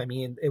this game? I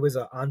mean, it was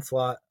an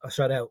onslaught, a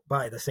shutout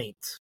by the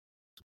Saints.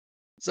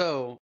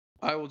 So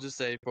I will just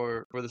say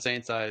for the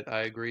Saints side,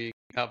 I agree.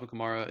 Alvin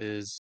Kamara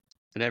is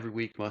an every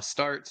week must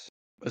start.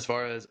 As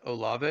far as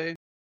Olave,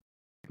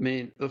 I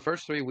mean, the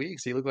first 3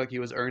 weeks, he looked like he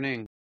was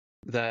earning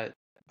that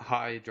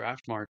high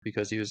draft mark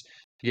because he was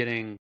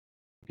getting,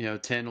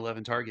 10,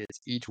 11 targets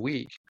each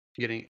week,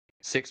 getting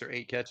 6 or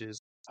 8 catches,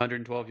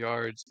 112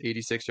 yards,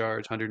 86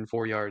 yards,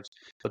 104 yards.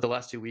 But the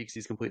last 2 weeks,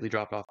 he's completely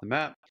dropped off the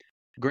map.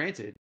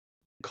 Granted,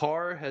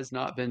 Carr has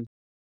not been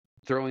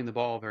throwing the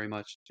ball very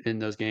much in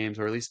those games,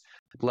 or at least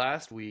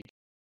last week,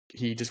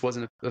 he just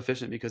wasn't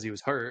efficient because he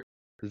was hurt.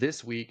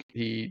 This week,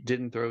 he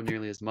didn't throw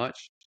nearly as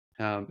much.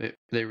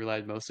 They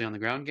relied mostly on the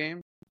ground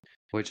game,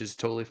 which is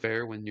totally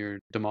fair when you're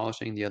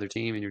demolishing the other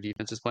team and your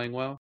defense is playing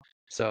well.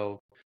 So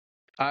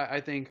I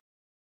think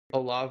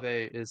Olave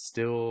is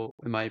still,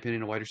 in my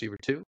opinion, a wide receiver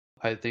 2.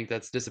 I think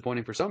that's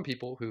disappointing for some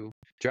people who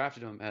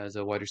drafted him as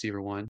a wide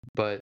receiver 1,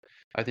 but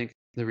I think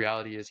the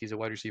reality is he's a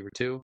wide receiver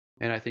 2,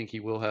 and I think he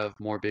will have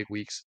more big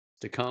weeks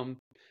to come.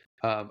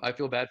 I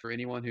feel bad for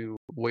anyone who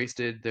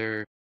wasted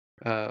their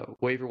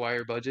waiver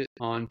wire budget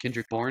on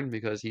Kendrick Bourne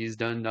because he's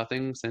done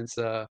nothing since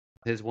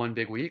his one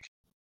big week.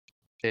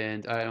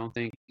 And I don't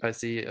think I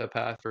see a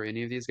path for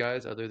any of these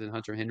guys other than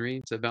Hunter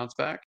Henry to bounce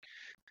back.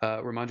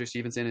 Ramondre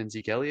Stevenson and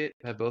Zeke Elliott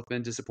have both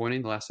been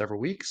disappointing the last several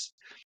weeks,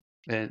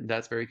 and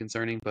that's very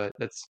concerning. But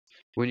that's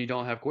when you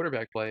don't have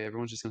quarterback play,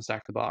 everyone's just going to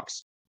stack the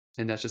box,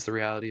 and that's just the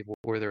reality of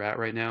where they're at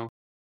right now.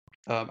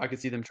 I could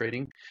see them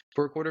trading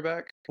for a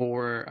quarterback,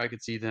 or I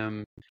could see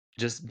them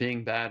just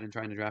being bad and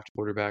trying to draft a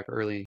quarterback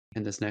early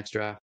in this next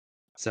draft.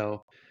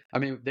 So, I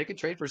mean, they could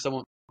trade for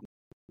someone.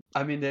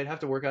 I mean, they'd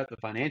have to work out the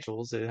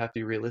financials. They'd have to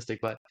be realistic,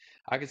 but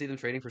I could see them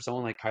trading for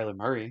someone like Kyler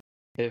Murray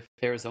if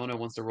Arizona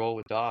wants to roll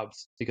with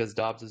Dobbs because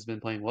Dobbs has been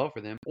playing well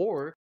for them,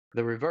 or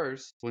the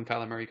reverse, when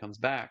Kyler Murray comes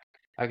back,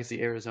 I could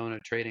see Arizona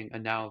trading a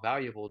now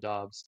valuable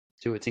Dobbs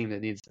to a team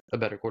that needs a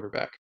better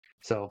quarterback.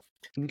 So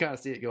you can kind of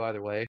see it go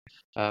either way.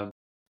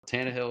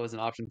 Tannehill is an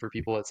option for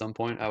people at some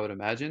point, I would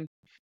imagine.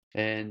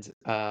 And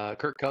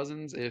Kirk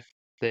Cousins, if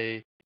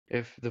the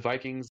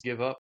Vikings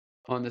give up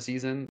on the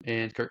season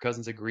and Kirk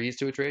Cousins agrees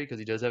to a trade because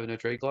he does have a no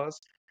trade clause,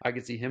 I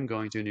could see him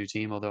going to a new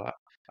team, although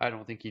I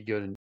don't think he'd go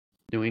to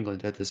New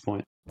England at this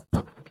point.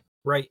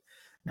 Right.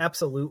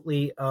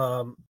 Absolutely.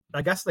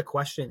 I guess the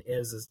question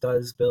is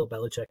does Bill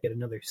Belichick get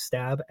another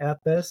stab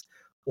at this?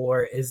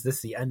 Or is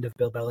this the end of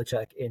Bill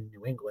Belichick in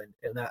New England?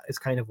 And that is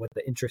kind of what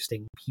the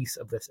interesting piece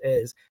of this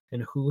is,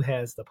 and who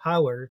has the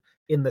power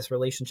in this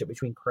relationship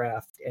between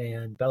Kraft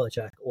and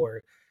Belichick.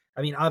 Or,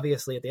 I mean,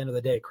 obviously, at the end of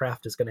the day,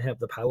 Kraft is going to have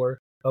the power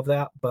of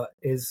that, but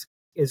is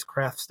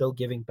Kraft still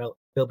giving Bill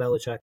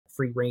Belichick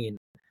free reign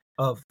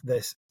of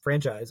this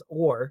franchise?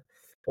 Or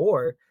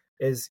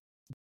is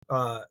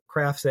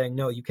Kraft saying,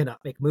 no, you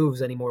cannot make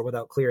moves anymore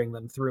without clearing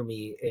them through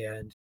me,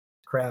 and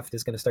Kraft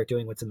is going to start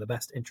doing what's in the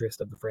best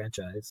interest of the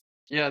franchise?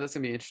 Yeah, that's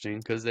going to be interesting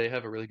because they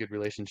have a really good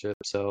relationship,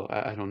 so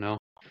I don't know.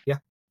 Yeah,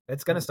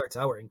 it's going to start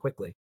souring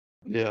quickly.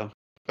 Yeah.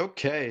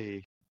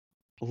 Okay.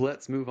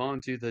 Let's move on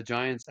to the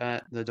Giants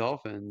at the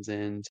Dolphins.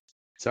 And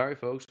sorry,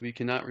 folks, we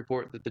cannot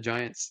report that the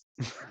Giants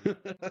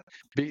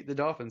beat the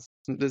Dolphins.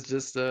 This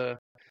just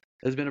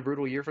has been a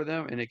brutal year for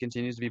them, and it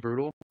continues to be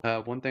brutal.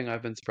 One thing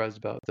I've been surprised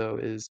about, though,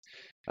 is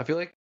I feel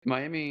like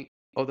Miami,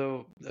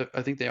 although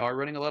I think they are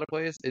running a lot of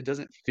plays, it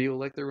doesn't feel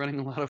like they're running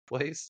a lot of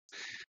plays.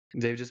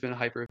 They've just been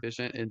hyper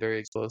efficient and very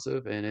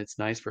explosive, and it's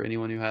nice for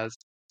anyone who has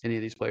any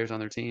of these players on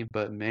their team.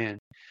 But man,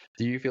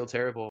 do you feel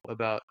terrible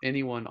about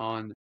anyone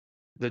on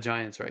the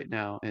Giants right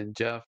now? And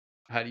Jeff,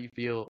 how do you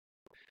feel?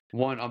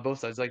 One on both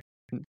sides, like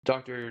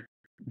Dr.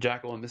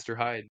 Jackal and Mr.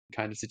 Hyde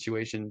kind of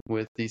situation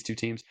with these two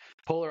teams,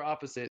 polar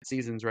opposite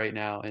seasons right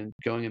now and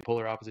going in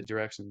polar opposite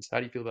directions. How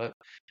do you feel about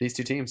these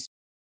two teams?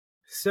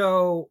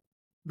 So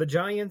the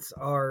Giants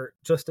are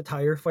just a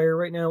tire fire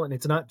right now, and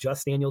it's not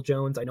just Daniel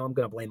Jones. I know I'm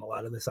going to blame a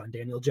lot of this on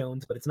Daniel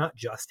Jones, but it's not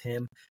just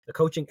him. The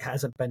coaching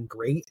hasn't been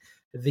great.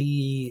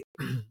 The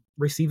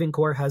receiving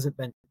core hasn't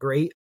been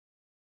great.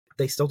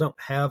 They still don't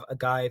have a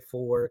guy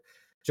for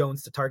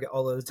Jones to target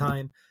all of the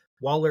time.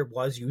 Waller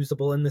was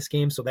usable in this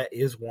game, so that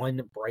is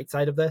one bright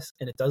side of this,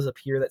 and it does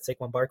appear that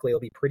Saquon Barkley will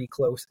be pretty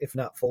close, if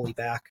not fully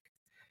back,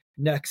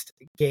 next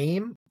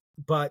game.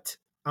 But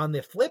on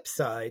the flip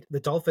side, the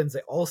Dolphins,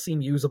 they all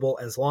seem usable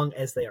as long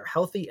as they are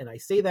healthy, and I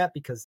say that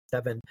because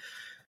Devin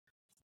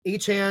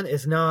Achane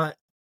is not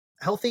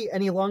healthy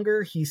any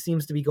longer. He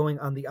seems to be going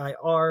on the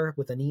IR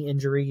with a knee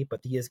injury, but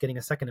he is getting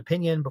a second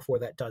opinion before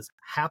that does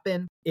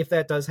happen. If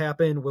that does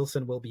happen,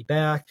 Wilson will be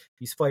back.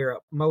 You fire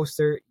up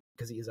Mostert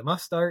because he is a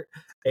must start,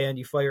 and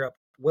you fire up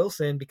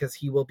Wilson because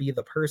he will be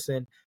the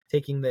person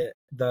taking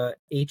the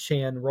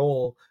Achane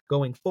role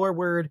going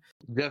forward.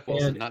 Jeff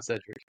Wilson, not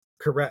Cedric.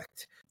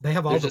 Correct. They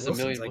have all There's the just a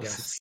Wilsons, million I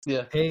Wilsons. guess.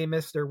 Yeah. Hey,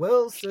 Mr.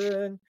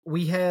 Wilson.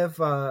 We have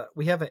a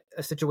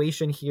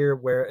situation here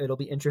where it'll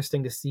be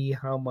interesting to see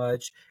how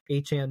much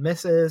Achane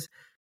misses.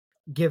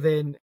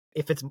 Given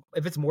if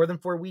it's more than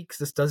 4 weeks,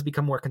 this does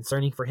become more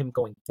concerning for him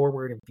going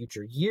forward in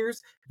future years.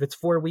 If it's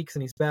 4 weeks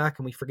and he's back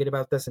and we forget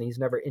about this and he's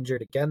never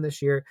injured again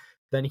this year,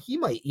 then he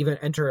might even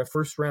enter a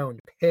first round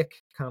pick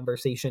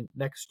conversation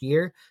next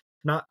year.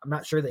 I'm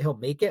not sure that he'll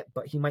make it,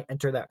 but he might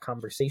enter that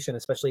conversation,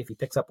 especially if he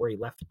picks up where he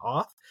left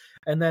off.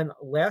 And then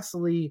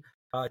lastly,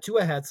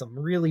 Tua had some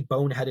really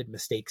boneheaded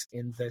mistakes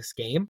in this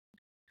game.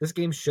 This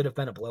game should have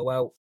been a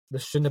blowout.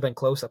 This shouldn't have been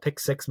close. A pick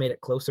six made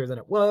it closer than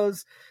it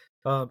was.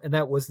 And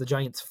that was the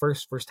Giants'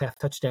 first half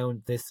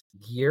touchdown this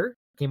year.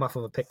 Came off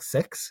of a pick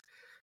six.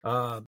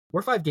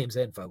 We're 5 games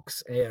in,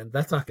 folks, and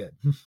that's not good.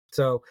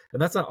 So,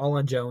 and that's not all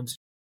on Jones.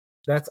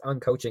 That's on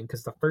coaching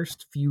because the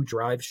first few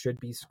drives should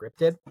be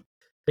scripted.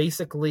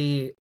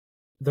 Basically,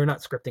 they're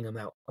not scripting them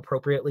out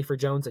appropriately for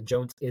Jones, and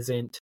Jones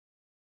isn't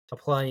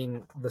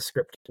applying the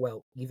script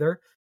well either.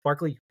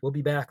 Barkley will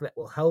be back. That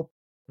will help,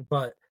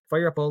 but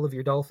fire up all of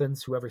your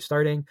Dolphins, whoever's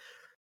starting.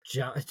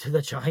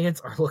 The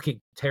Giants are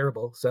looking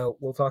terrible, so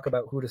we'll talk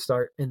about who to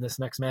start in this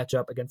next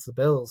matchup against the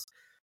Bills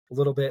a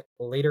little bit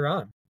later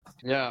on.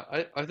 Yeah,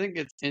 I think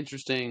it's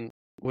interesting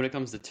when it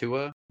comes to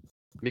Tua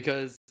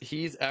because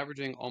he's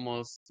averaging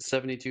almost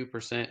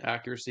 72%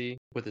 accuracy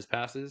with his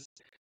passes,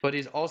 but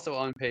he's also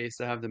on pace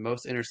to have the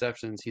most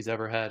interceptions he's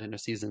ever had in a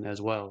season as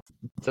well.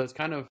 So it's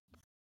kind of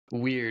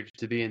weird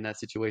to be in that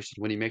situation.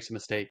 When he makes a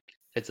mistake,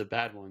 it's a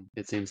bad one,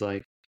 it seems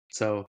like.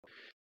 So,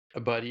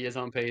 but he is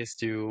on pace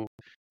to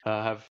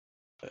have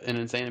an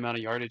insane amount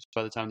of yardage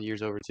by the time the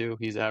year's over, too.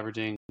 He's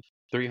averaging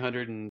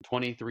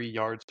 323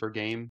 yards per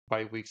game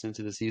 5 weeks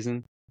into the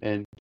season,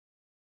 and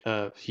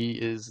he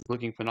is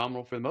looking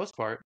phenomenal for the most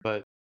part.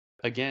 But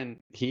again,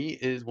 he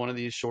is one of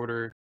these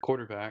shorter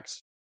quarterbacks,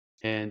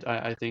 and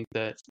I think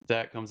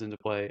that comes into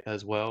play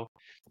as well.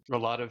 A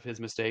lot of his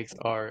mistakes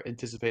are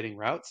anticipating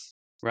routes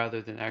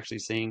rather than actually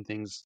seeing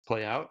things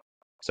play out.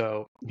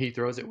 So he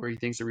throws it where he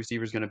thinks the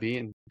receiver is going to be,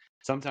 and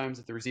sometimes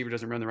if the receiver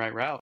doesn't run the right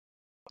route,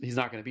 he's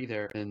not going to be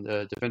there, and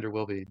the defender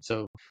will be.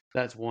 So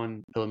that's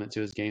one element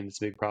to his game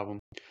that's a big problem.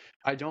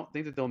 I don't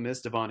think that they'll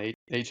miss Devon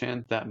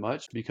Achane that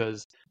much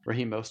because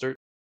Raheem Mostert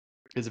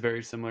is a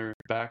very similar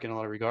back in a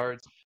lot of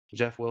regards.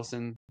 Jeff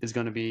Wilson is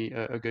going to be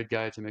a good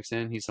guy to mix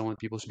in. He's someone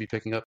people should be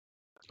picking up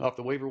off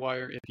the waiver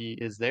wire if he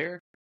is there.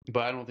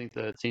 But I don't think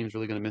the team's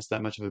really going to miss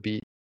that much of a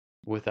beat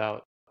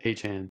without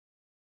Achane.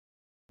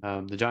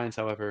 The Giants,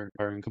 however,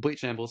 are in complete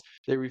shambles.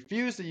 They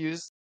refuse to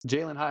use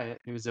Jalen Hyatt,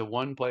 who's the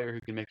one player who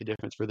can make a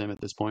difference for them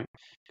at this point,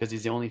 because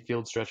he's the only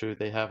field stretcher that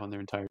they have on their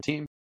entire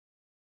team.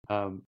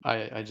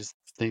 I just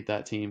think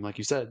that team, like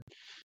you said,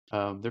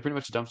 they're pretty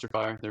much a dumpster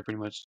fire. They're pretty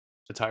much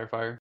a tire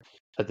fire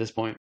at this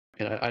point,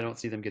 and I don't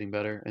see them getting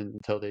better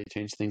until they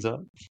change things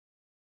up.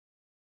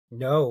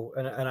 No,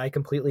 and I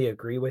completely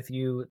agree with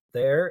you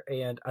there,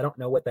 and I don't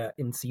know what that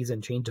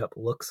in-season changeup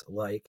looks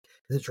like.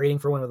 Is it trading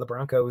for one of the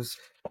Broncos'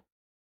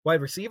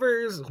 wide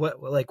receivers?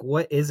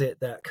 What is it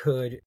that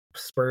could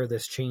spur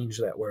this change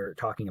that we're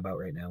talking about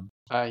right now?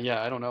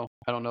 Yeah, I don't know.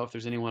 I don't know if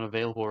there's anyone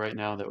available right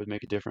now that would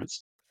make a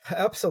difference.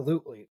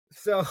 Absolutely.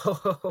 So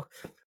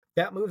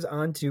that moves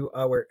on to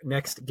our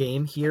next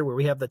game here where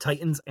we have the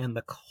Titans and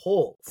the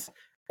Colts.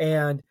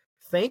 And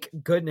thank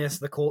goodness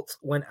the Colts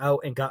went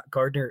out and got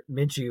Gardner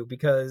Minshew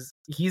because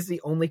he's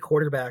the only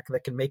quarterback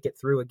that can make it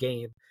through a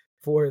game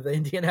for the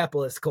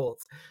Indianapolis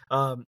Colts.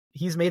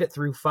 He's made it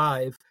through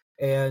 5,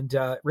 and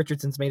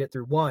Richardson's made it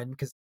through 1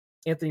 because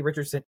Anthony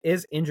Richardson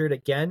is injured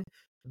again.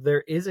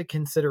 There is a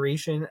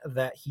consideration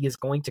that he is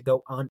going to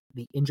go on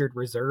the injured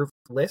reserve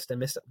list and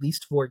miss at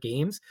least 4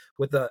 games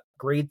with a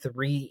grade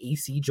 3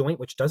 AC joint,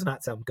 which does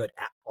not sound good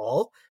at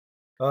all.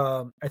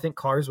 I think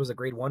Carr's was a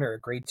grade 1 or a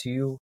grade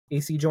 2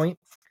 AC joint.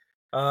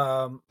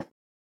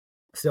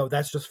 So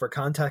that's just for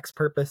context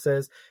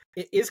purposes.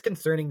 It is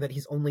concerning that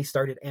he's only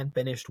started and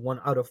finished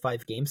 1 out of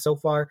 5 games so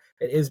far.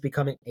 It is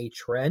becoming a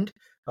trend.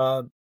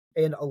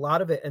 And a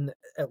lot of it, and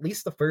at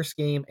least the first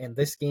game and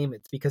this game,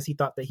 it's because he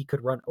thought that he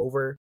could run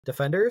over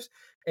defenders.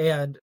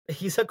 And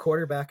he's a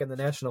quarterback in the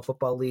National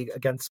Football League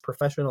against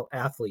professional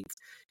athletes.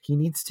 He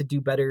needs to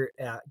do better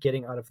at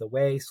getting out of the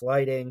way,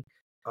 sliding,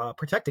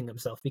 protecting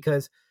himself,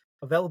 because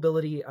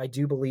availability, I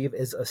do believe,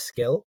 is a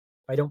skill.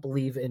 I don't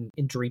believe in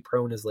injury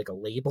prone as like a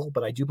label,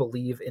 but I do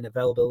believe in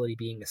availability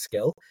being a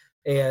skill.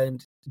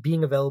 And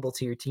being available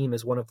to your team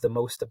is one of the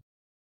most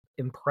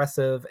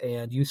impressive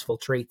and useful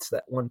traits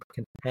that one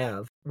can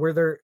have.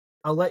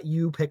 I'll let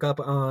you pick up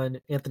on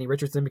Anthony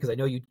Richardson because I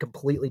know you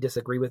completely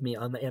disagree with me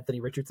on the Anthony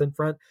Richardson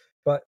front.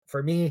 But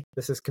for me,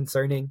 this is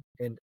concerning,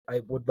 and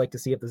I would like to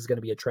see if this is going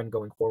to be a trend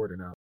going forward or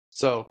not.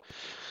 So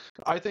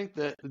I think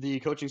that the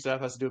coaching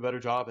staff has to do a better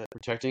job at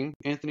protecting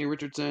Anthony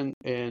Richardson,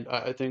 and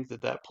I think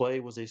that play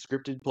was a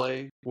scripted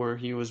play where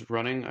he was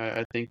running.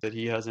 I think that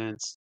he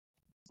hasn't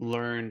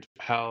learned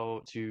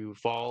how to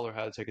fall or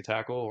how to take a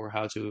tackle or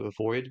how to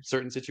avoid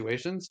certain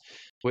situations,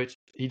 which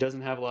he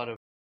doesn't have a lot of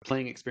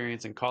playing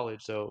experience in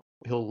college, so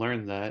he'll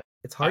learn that.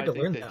 It's hard I to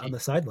think learn that that on the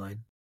sideline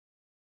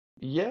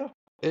yeah,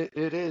 it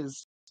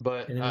is,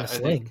 but and in a I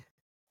think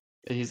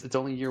sling. it's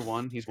only year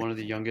 1. He's one of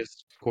the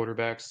youngest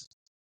quarterbacks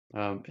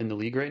in the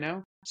league right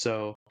now,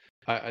 so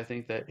I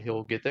think that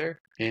he'll get there,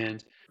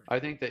 and I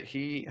think that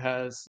he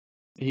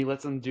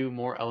lets them do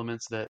more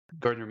elements that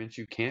Gardner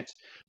Minshew can't.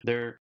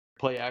 Their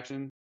play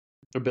action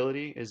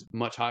ability is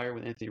much higher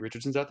when Anthony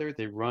Richardson's out there.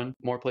 They run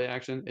more play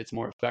action. It's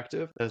more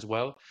effective as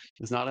well.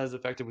 It's not as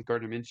effective with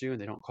Gardner Minshew, and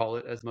they don't call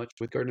it as much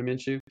with Gardner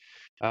Minshew.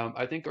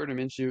 I think Gardner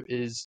Minshew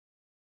is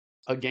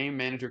a game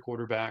manager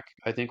quarterback.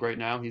 I think right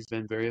now he's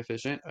been very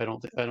efficient. I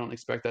don't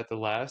expect that to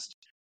last.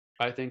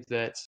 I think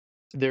that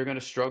they're going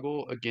to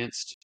struggle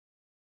against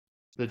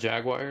the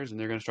Jaguars, and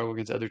they're going to struggle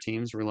against other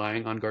teams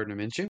relying on Gardner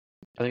Minshew.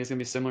 I think it's going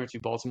to be similar to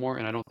Baltimore,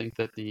 and I don't think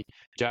that the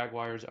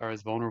Jaguars are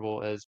as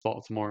vulnerable as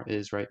Baltimore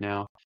is right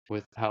now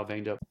with how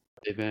banged up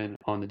they've been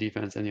on the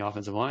defense and the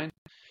offensive line.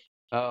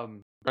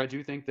 I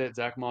do think that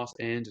Zach Moss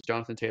and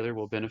Jonathan Taylor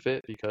will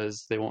benefit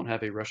because they won't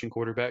have a rushing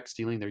quarterback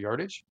stealing their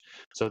yardage.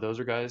 So those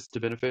are guys to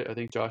benefit. I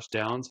think Josh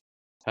Downs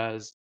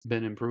has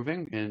been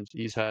improving, and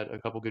he's had a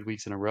couple good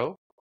weeks in a row.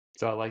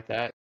 So I like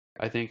that.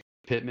 I think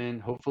Pittman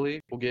hopefully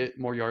will get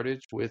more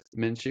yardage with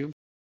Minshew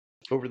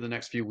over the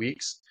next few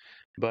weeks.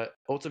 But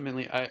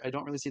ultimately, I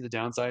don't really see the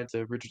downside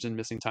to Richardson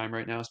missing time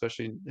right now,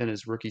 especially in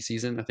his rookie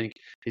season. I think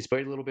he's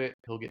played a little bit.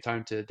 He'll get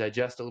time to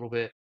digest a little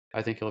bit.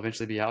 I think he'll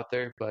eventually be out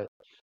there. But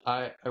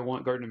I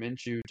want Gardner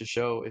Minshew to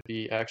show if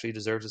he actually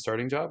deserves a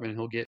starting job, and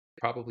he'll get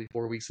probably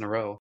 4 weeks in a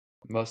row,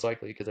 most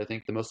likely, because I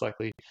think the most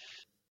likely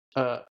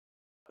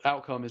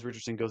outcome is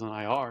Richardson goes on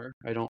IR.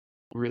 I don't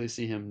really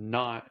see him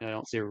not, and I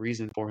don't see a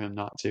reason for him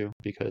not to,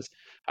 because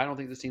I don't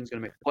think this team's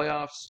going to make the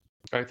playoffs.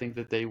 I think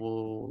that they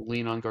will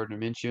lean on Gardner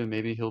Minshew, and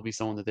maybe he'll be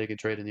someone that they could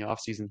trade in the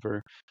offseason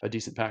for a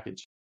decent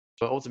package.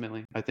 But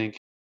ultimately, I think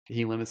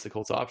he limits the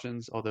Colts'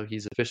 options, although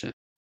he's efficient.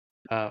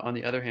 On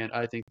the other hand,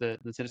 I think that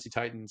the Tennessee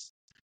Titans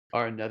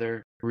are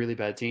another really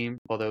bad team,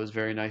 although it was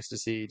very nice to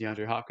see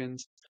DeAndre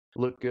Hopkins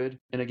look good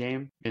in a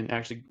game and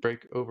actually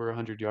break over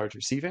 100 yards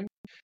receiving.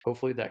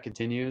 Hopefully that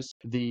continues.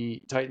 The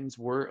Titans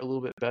were a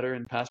little bit better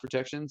in pass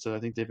protection, so I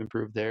think they've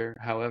improved there.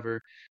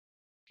 However,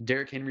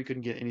 Derrick Henry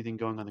couldn't get anything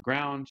going on the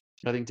ground.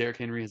 I think Derrick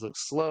Henry has looked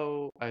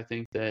slow. I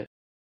think that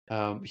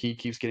he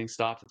keeps getting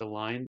stopped at the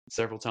line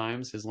several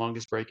times. His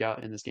longest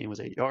breakout in this game was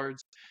 8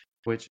 yards,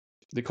 which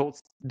the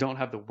Colts don't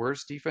have the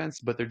worst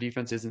defense, but their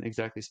defense isn't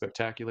exactly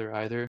spectacular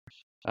either.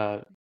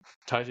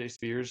 Tyjae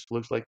Spears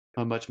looks like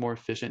a much more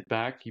efficient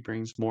back. He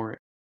brings more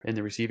in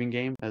the receiving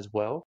game as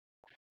well.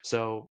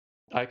 So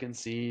I can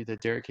see that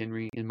Derrick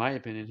Henry, in my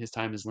opinion, his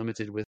time is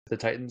limited with the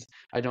Titans.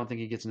 I don't think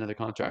he gets another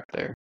contract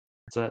there.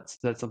 So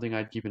that's something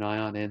I'd keep an eye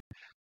on. And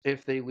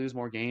if they lose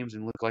more games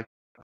and look like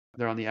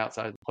they're on the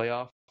outside of the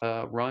playoff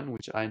run,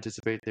 which I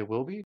anticipate they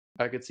will be,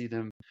 I could see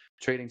them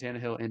trading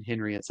Tannehill and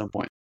Henry at some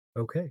point.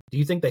 Okay. Do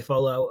you think they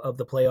fall out of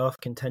the playoff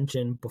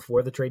contention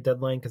before the trade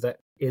deadline? Because that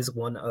is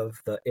one of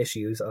the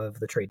issues of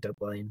the trade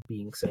deadline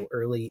being so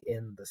early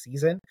in the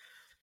season,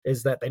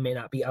 is that they may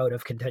not be out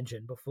of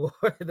contention before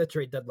the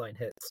trade deadline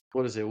hits.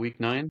 What is it, week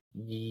 9?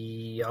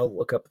 Yeah, I'll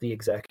look up the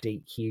exact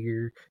date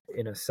here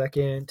in a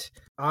second.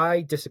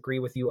 I disagree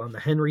with you on the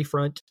Henry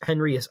front.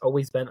 Henry has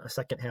always been a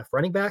second half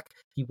running back.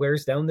 He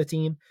wears down the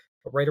team.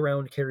 Right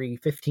around carry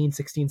 15,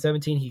 16,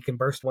 17, he can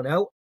burst one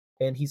out.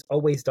 and he's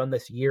always done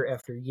this year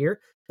after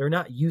year. They're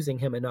not using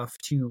him enough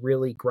to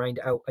really grind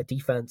out a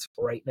defense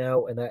right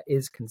now, and that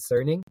is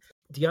concerning.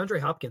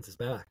 DeAndre Hopkins is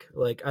back.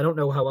 Like, I don't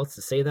know how else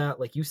to say that.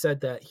 Like, you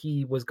said that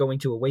he was going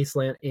to a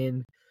wasteland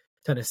in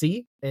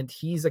Tennessee, and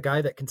he's a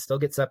guy that can still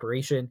get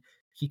separation.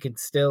 He can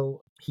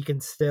still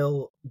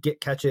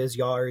get catches,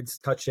 yards,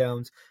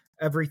 touchdowns,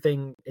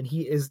 everything, and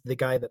he is the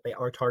guy that they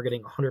are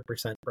targeting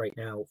 100% right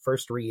now,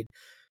 first read.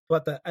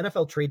 But the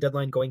NFL trade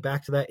deadline, going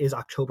back to that, is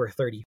October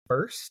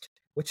 31st,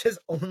 which is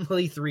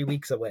only 3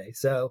 weeks away.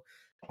 So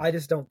I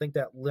just don't think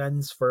that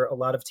lends for a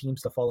lot of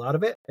teams to fall out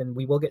of it. And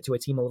we will get to a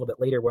team a little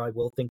bit later where I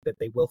will think that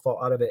they will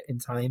fall out of it in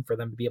time for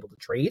them to be able to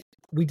trade.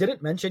 We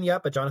didn't mention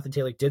yet, but Jonathan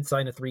Taylor did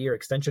sign a 3-year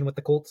extension with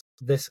the Colts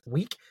this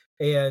week.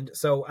 And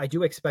so I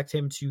do expect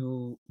him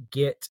to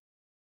get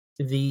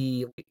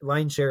the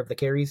lion's share of the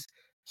carries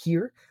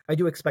here. I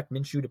do expect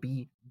Minshew to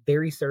be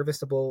very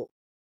serviceable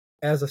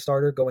as a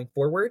starter going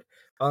forward.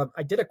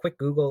 I did a quick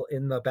Google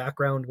in the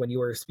background when you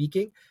were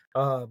speaking,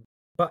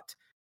 but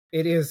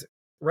it is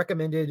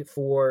recommended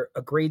for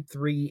a grade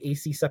 3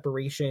 AC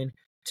separation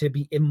to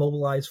be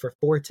immobilized for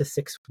 4 to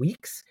 6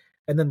 weeks,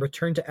 and then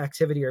return to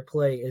activity or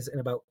play is in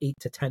about 8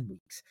 to 10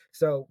 weeks.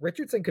 So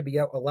Richardson could be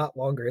out a lot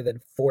longer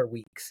than 4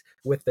 weeks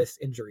with this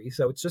injury.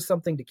 So it's just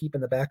something to keep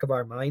in the back of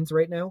our minds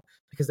right now,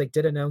 because they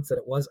did announce that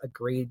it was a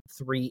grade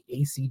 3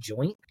 AC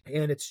joint,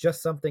 and it's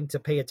just something to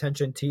pay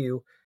attention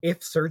to.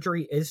 If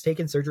surgery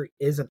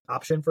is an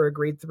option for a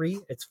grade 3,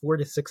 it's 4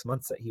 to 6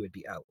 months that he would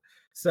be out.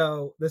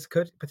 So this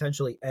could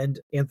potentially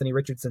end Anthony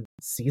Richardson's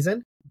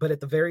season, but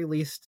at the very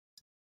least,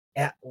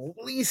 at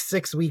least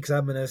 6 weeks,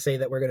 I'm going to say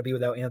that we're going to be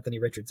without Anthony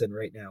Richardson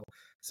right now.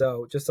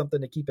 So just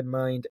something to keep in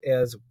mind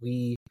as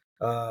we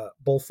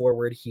bowl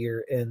forward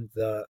here in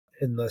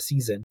the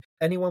season.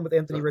 Anyone with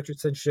Anthony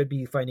Richardson should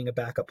be finding a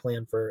backup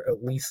plan for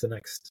at least the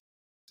next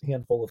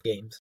handful of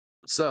games.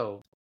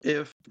 So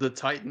if the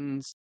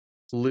Titans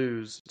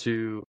lose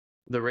to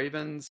the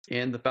Ravens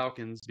and the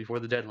Falcons before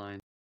the deadline,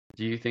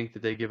 do you think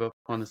that they give up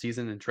on the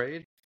season and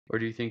trade, or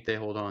do you think they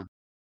hold on?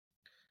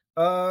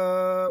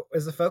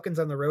 Is the Falcons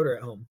on the road or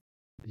at home?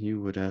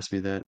 You would ask me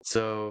that.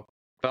 So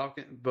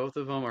both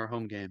of them are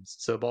home games.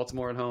 So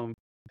Baltimore at home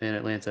and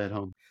Atlanta at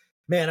home.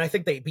 Man, I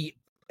think they beat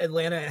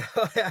Atlanta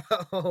at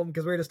home,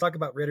 because we were just talking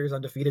about Ritter's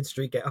undefeated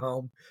streak at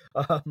home.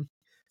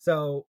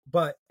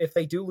 But if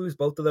they do lose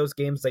both of those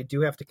games, they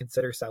do have to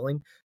consider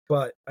selling.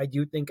 But I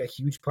do think a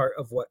huge part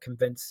of what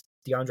convinced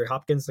DeAndre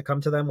Hopkins to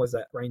come to them was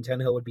that Ryan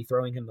Tannehill would be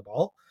throwing him the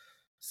ball.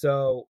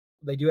 So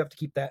they do have to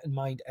keep that in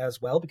mind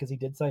as well, because he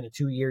did sign a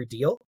 2-year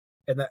deal,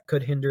 and that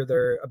could hinder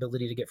their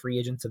ability to get free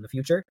agents in the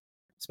future,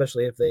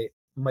 especially if they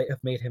might have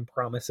made him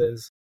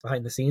promises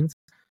behind the scenes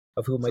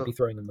of who might be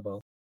throwing him the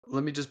ball.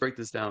 Let me just break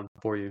this down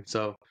for you.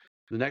 So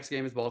the next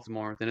game is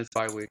Baltimore, then it's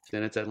bye week,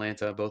 then it's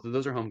Atlanta. Both of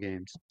those are home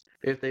games.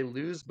 If they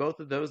lose both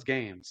of those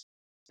games,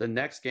 the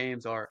next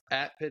games are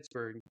at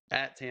Pittsburgh,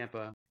 at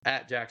Tampa,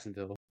 at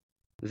Jacksonville,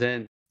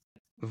 then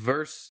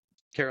versus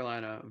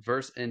Carolina,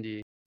 versus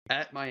Indy,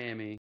 at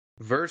Miami,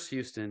 versus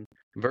Houston,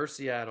 versus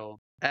Seattle,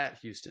 at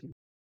Houston,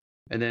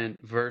 and then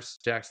versus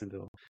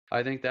Jacksonville.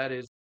 I think that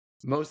is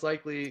most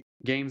likely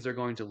games they're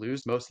going to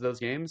lose, most of those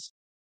games.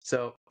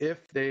 So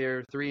if they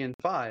are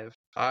 3-5,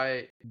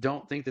 I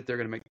don't think that they're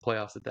going to make the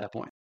playoffs at that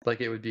point. Like,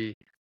 it would be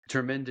a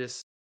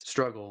tremendous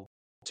struggle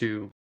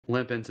to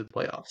limp into the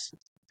playoffs.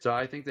 So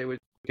I think they would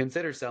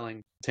consider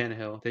selling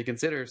Tannehill. They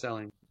consider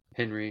selling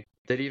Henry.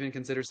 They'd even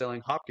consider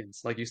selling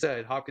Hopkins. Like you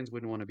said, Hopkins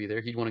wouldn't want to be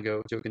there. He'd want to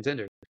go to a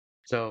contender.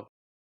 So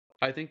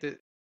I think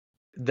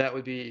that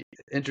would be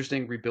an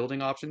interesting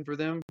rebuilding option for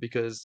them,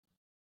 because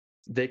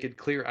they could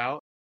clear out.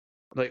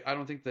 Like, I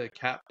don't think the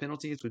cap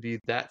penalties would be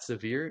that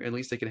severe. At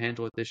least they could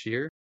handle it this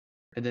year.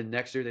 And then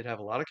next year they'd have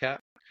a lot of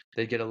cap.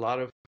 They'd get a lot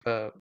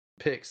of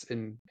picks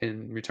in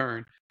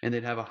return, and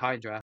they'd have a high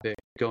draft pick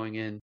going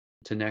into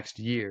next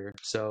year.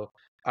 So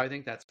I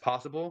think that's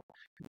possible.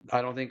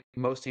 I don't think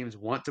most teams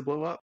want to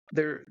blow up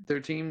their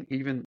team.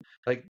 Even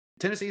like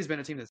Tennessee has been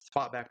a team that's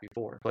fought back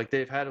before. Like,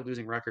 they've had a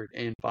losing record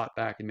and fought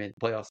back and made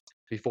the playoffs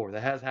before.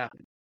 That has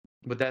happened.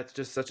 But that's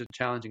just such a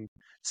challenging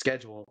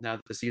schedule now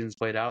that the season's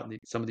played out, and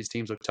some of these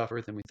teams look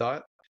tougher than we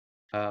thought.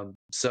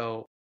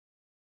 So,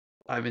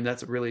 I mean,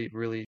 that's a really,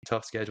 really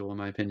tough schedule, in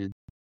my opinion.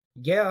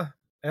 Yeah,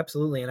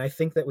 absolutely. And I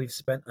think that we've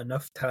spent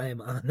enough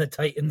time on the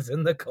Titans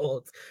and the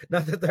Colts.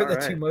 Not that they're the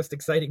two most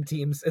exciting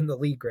teams in the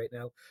league right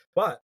now,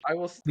 but I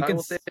will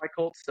save my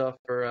Colts stuff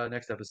for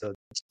next episode.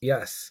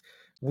 Yes.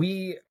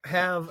 We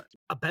have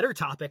a better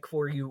topic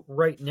for you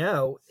right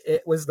now.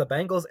 It was the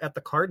Bengals at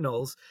the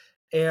Cardinals,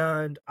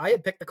 and I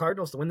had picked the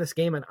Cardinals to win this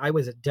game, and I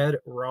was dead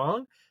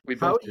wrong.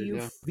 How do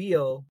you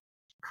feel?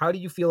 How do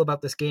you feel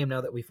about this game now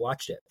that we've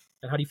watched it?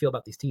 And how do you feel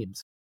about these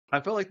teams? I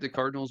felt like the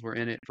Cardinals were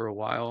in it for a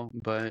while,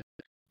 but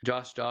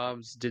Josh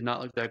Dobbs did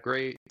not look that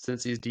great.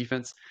 Since he's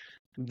defense,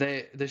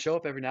 they show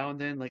up every now and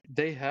then. Like,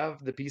 they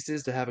have the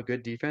pieces to have a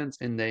good defense,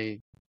 and they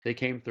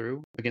came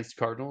through against the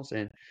Cardinals.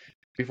 And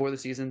before the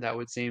season, that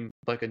would seem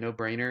like a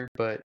no-brainer.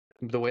 But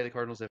the way the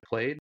Cardinals have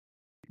played,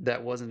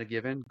 that wasn't a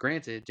given.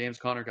 Granted, James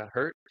Conner got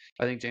hurt.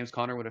 I think James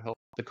Conner would have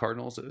helped the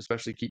Cardinals,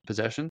 especially keep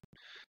possession.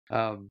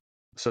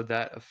 So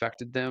that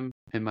affected them,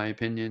 in my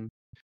opinion.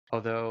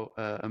 Although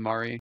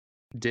Amari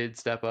did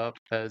step up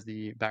as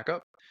the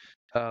backup.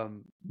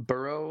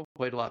 Burrow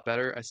played a lot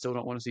better. I still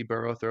don't want to see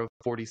Burrow throw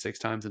 46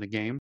 times in a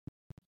game.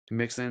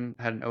 Mixon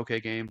had an okay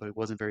game, but it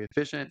wasn't very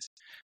efficient.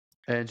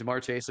 And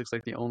Jamar Chase looks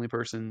like the only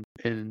person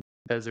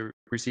as a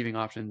receiving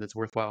option that's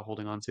worthwhile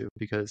holding on to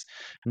because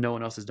no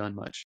one else has done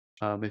much.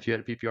 If you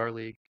had a PPR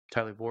league,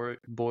 Tyler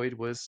Boyd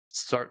was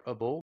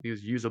startable. He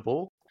was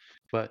usable,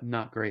 but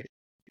not great.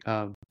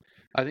 I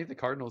think the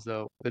Cardinals,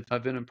 though,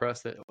 I've been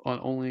impressed that on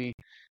only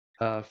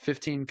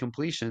 15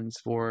 completions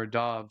for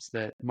Dobbs,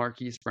 that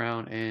Marquise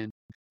Brown and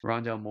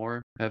Rondale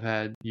Moore have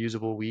had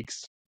usable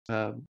weeks.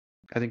 I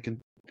think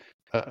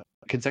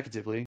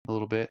consecutively a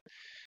little bit.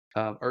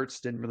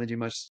 Ertz didn't really do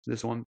much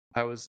this one.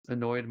 I was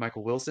annoyed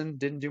Michael Wilson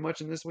didn't do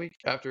much in this week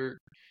after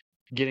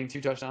getting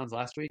 2 touchdowns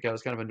last week. I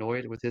was kind of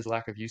annoyed with his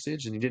lack of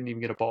usage, and he didn't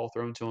even get a ball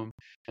thrown to him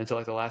until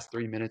like the last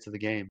 3 minutes of the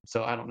game.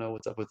 So I don't know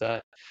what's up with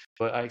that,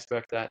 but I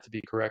expect that to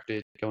be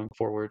corrected going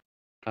forward.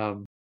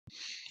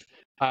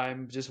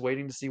 I'm just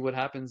waiting to see what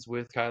happens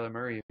with Kyler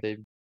Murray if they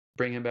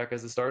bring him back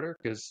as a starter,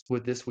 because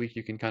with this week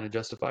you can kind of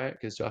justify it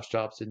because Josh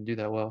Jacobs didn't do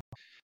that well.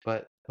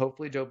 But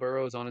hopefully Joe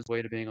Burrow is on his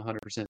way to being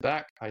 100%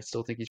 back. I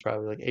still think he's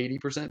probably like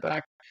 80%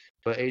 back,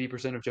 but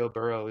 80% of Joe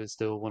Burrow is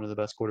still one of the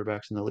best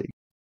quarterbacks in the league.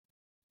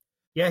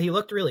 Yeah, he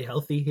looked really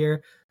healthy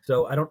here.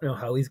 So I don't know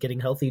how he's getting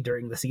healthy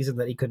during the season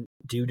that he couldn't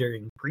do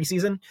during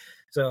preseason.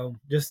 So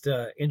just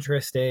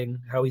interesting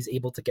how he's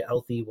able to get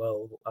healthy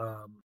while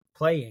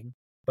playing.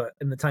 But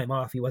in the time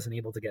off, he wasn't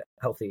able to get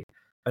healthy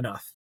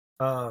enough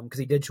because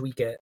he did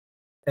tweak it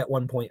at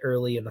one point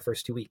early in the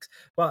first 2 weeks.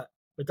 But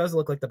it does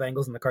look like the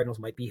Bengals and the Cardinals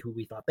might be who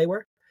we thought they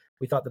were.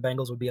 We thought the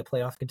Bengals would be a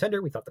playoff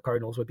contender. We thought the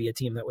Cardinals would be a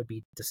team that would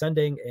be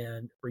descending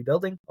and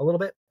rebuilding a little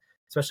bit,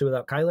 especially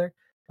without Kyler.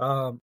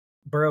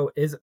 Burrow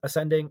is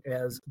ascending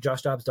as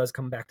Josh Jacobs does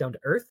come back down to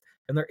earth,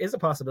 and there is a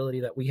possibility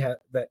that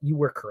that you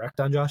were correct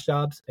on Josh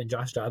Jacobs, and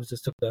Josh Jacobs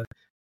just took the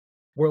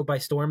world by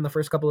storm the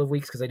first couple of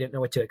weeks because they didn't know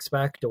what to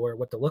expect or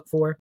what to look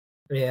for,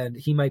 and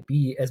he might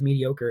be as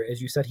mediocre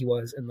as you said he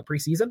was in the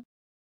preseason.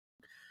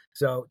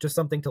 So just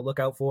something to look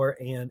out for,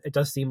 and it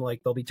does seem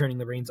like they'll be turning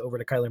the reins over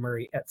to Kyler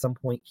Murray at some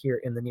point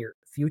here in the near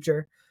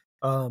future.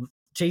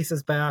 Chase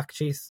is back.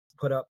 Chase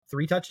put up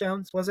 3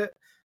 touchdowns, was it?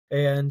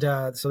 And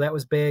so that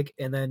was big.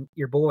 And then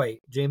your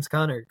boy, James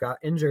Conner, got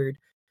injured.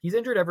 He's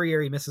injured every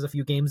year. He misses a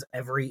few games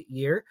every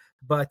year.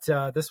 But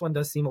this one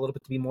does seem a little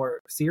bit to be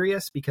more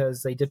serious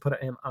because they did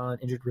put him on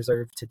injured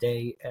reserve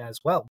today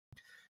as well.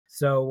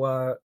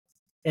 So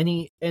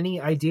any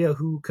idea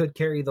who could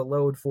carry the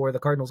load for the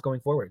Cardinals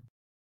going forward?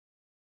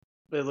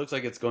 It looks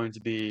like it's going to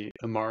be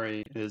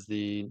Amari is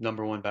the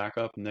number 1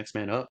 backup and next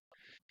man up.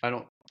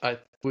 I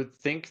would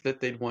think that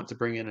they'd want to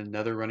bring in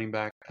another running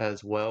back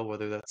as well,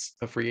 whether that's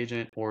a free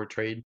agent or a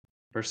trade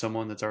or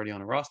someone that's already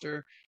on a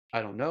roster.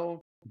 I don't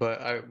know,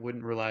 but I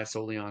wouldn't rely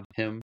solely on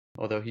him,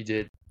 although he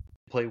did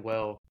play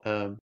well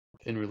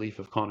in relief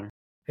of Connor.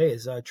 Hey,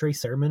 is Trey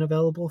Sermon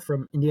available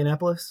from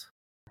Indianapolis?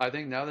 I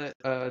think now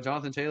that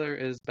Jonathan Taylor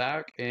is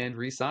back and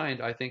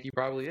re-signed, I think he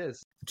probably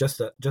is. Just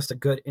a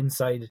good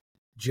inside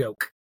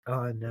joke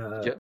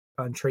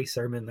on Trey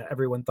Sermon that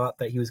everyone thought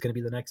that he was going to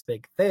be the next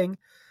big thing.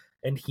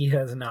 And he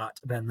has not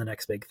been the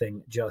next big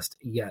thing just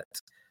yet.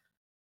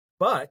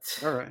 But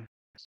all right,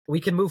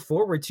 we can move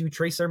forward to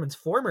Trey Sermon's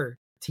former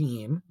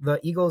team, the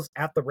Eagles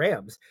at the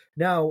Rams.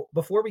 Now,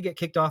 before we get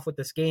kicked off with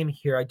this game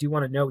here, I do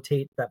want to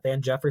notate that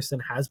Van Jefferson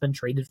has been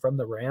traded from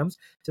the Rams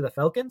to the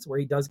Falcons, where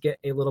he does get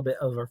a little bit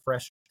of a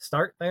fresh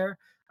start there.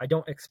 I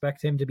don't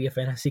expect him to be a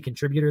fantasy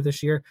contributor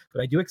this year,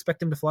 but I do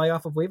expect him to fly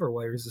off of waiver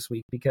wires this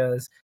week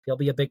because he'll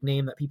be a big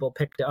name that people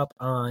picked up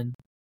on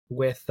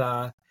with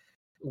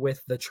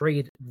the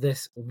trade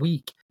this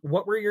week.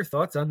 What were your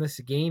thoughts on this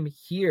game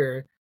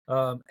here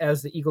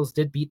as the Eagles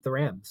did beat the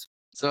Rams?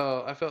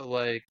 So I felt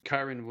like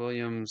Kyren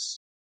Williams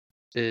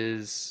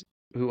is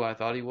who I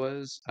thought he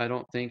was. I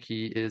don't think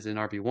he is an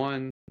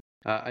RB1.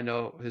 I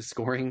know his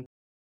scoring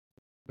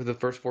for the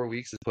first 4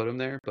 weeks has put him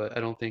there, but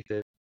I don't think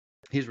that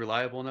he's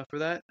reliable enough for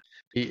that.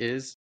 He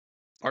is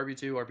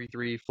RB2,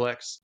 RB3,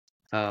 flex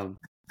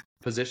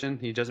position.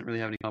 He doesn't really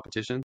have any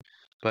competition,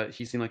 but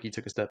he seemed like he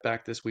took a step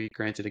back this week,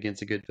 granted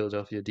against a good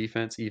Philadelphia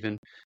defense, even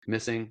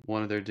missing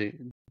one of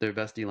their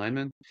best D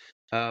linemen.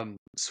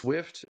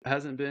 Swift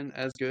hasn't been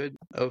as good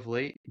of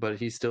late, but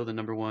he's still the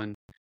number 1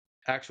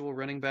 actual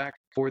running back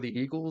for the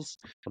Eagles,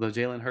 although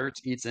Jalen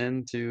Hurts eats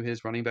into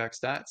his running back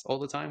stats all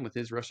the time with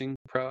his rushing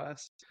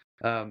prowess.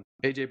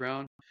 A.J.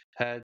 Brown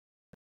had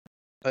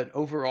an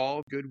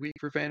overall good week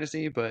for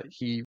fantasy, but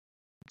he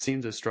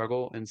seemed to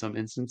struggle in some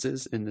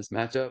instances in this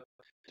matchup.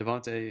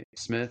 Devontae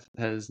Smith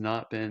has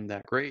not been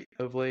that great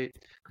of late.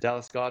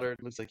 Dallas Goedert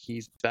looks like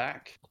he's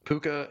back.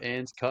 Puka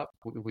and Kupp,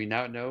 we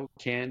now know,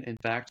 can in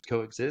fact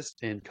coexist,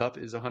 and Kupp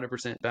is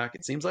 100% back,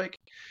 it seems like.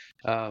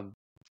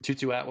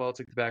 Tutu Atwell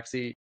took the back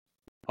seat.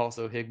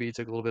 Also, Higbee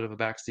took a little bit of a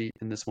backseat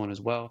in this one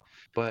as well,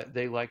 but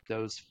they liked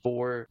those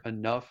four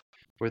enough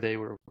where they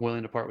were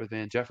willing to part with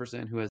Van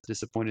Jefferson, who has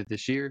disappointed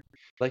this year.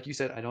 Like you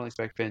said, I don't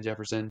expect Van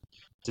Jefferson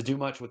to do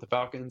much with the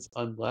Falcons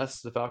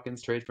unless the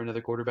Falcons trade for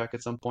another quarterback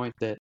at some point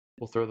that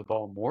will throw the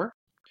ball more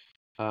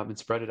and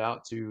spread it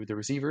out to the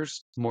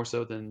receivers more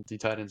so than the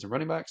tight ends and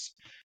running backs.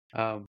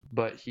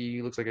 But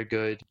he looks like a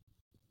good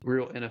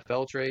real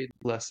NFL trade,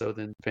 less so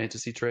than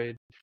fantasy trade.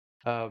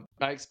 I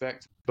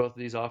expect both of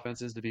these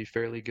offenses to be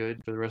fairly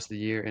good for the rest of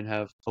the year and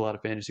have a lot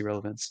of fantasy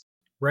relevance.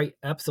 Right,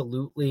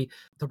 absolutely.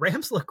 The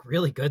Rams look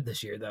really good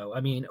this year, though. I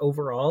mean,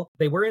 overall,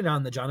 they were in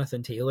on the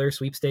Jonathan Taylor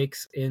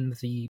sweepstakes in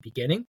the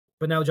beginning,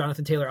 but now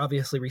Jonathan Taylor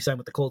obviously re-signed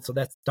with the Colts, so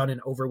that's done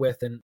and over with,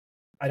 and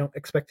I don't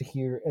expect to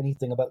hear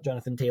anything about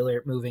Jonathan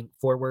Taylor moving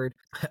forward.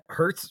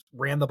 Hurts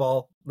ran the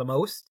ball the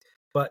most,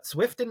 but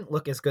Swift didn't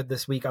look as good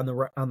this week on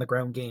the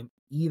ground game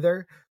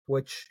either,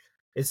 which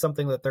is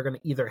something that they're going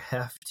to either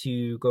have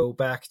to go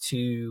back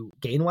to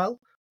Gainwell,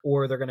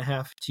 or they're going to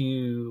have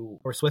to,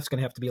 or Swift's going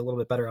to have to be a little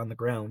bit better on the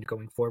ground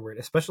going forward,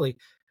 especially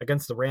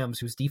against the Rams,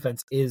 whose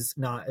defense is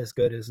not as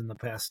good as in the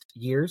past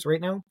years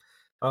right now.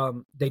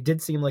 They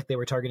did seem like they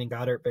were targeting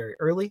Goddard very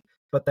early,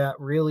 but that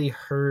really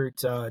hurt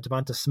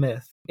Devonta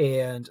Smith,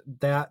 and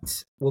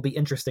that will be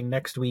interesting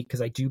next week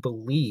because I do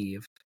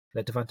believe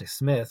that Devonta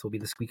Smith will be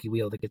the squeaky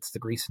wheel that gets the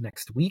grease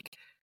next week,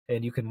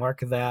 and you can mark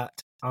that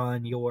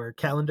on your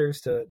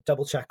calendars to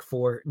double check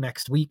for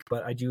next week.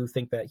 But I do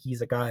think that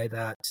he's a guy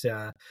that,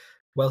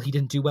 well, he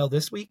didn't do well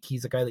this week.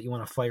 He's a guy that you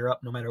want to fire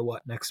up no matter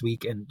what next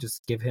week and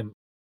just give him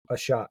a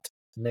shot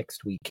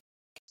next week.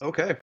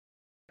 Okay,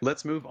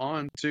 let's move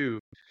on to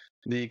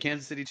the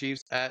Kansas City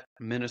Chiefs at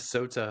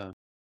Minnesota.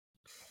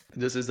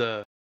 This is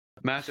a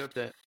matchup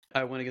that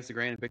I went against the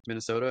grain and picked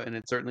Minnesota, and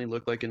it certainly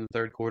looked like in the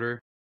third quarter,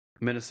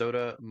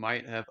 Minnesota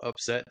might have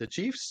upset the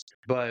Chiefs,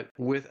 but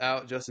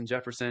without Justin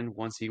Jefferson,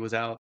 once he was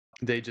out,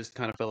 they just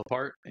kind of fell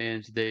apart,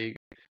 and they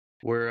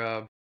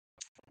were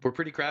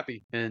pretty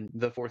crappy in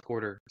the fourth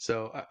quarter.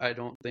 So I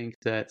don't think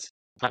that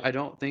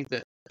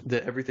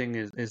that everything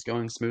is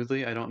going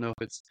smoothly. I don't know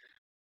if it's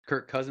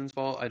Kirk Cousins'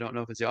 fault. I don't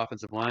know if it's the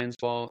offensive line's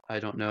fault. I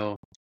don't know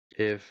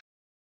if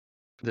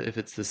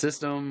it's the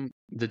system,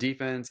 the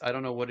defense. I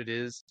don't know what it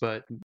is,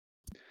 but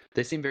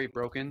they seem very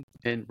broken.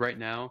 And right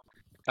now,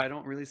 I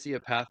don't really see a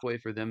pathway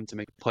for them to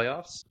make the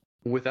playoffs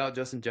without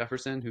Justin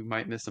Jefferson, who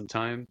might miss some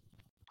time.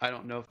 I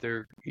don't know if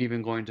they're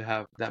even going to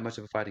have that much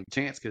of a fighting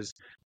chance because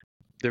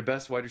their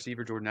best wide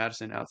receiver, Jordan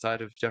Addison,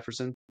 outside of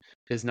Jefferson,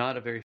 is not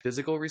a very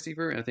physical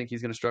receiver, and I think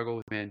he's going to struggle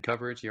with man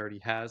coverage. He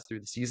already has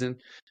through the season.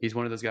 He's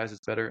one of those guys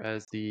that's better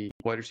as the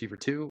wide receiver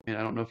too, and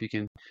I don't know if he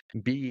can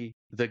be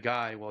the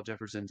guy while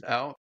Jefferson's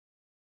out.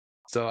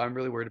 So I'm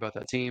really worried about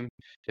that team.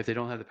 If they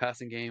don't have the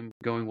passing game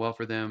going well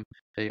for them,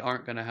 they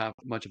aren't going to have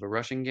much of a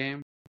rushing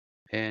game.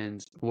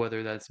 And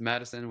whether that's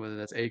Madison, whether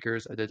that's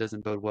Akers, that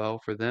doesn't bode well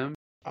for them.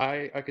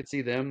 I could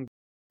see them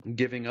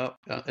giving up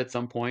at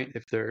some point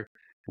if they're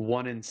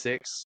 1-6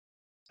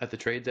 at the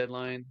trade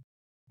deadline,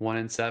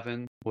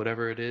 1-7,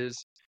 whatever it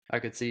is. I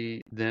could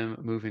see them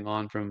moving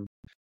on from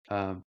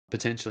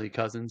potentially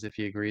Cousins if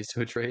he agrees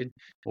to a trade,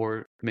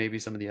 or maybe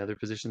some of the other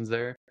positions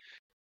there.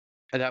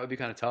 And that would be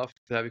kind of tough.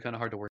 That would be kind of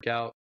hard to work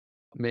out.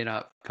 May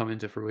not come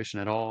into fruition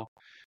at all.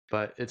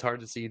 But it's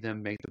hard to see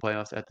them make the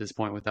playoffs at this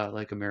point without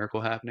like a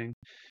miracle happening.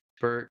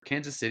 For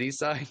Kansas City's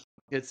side,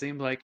 it seemed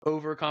like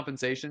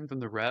overcompensation from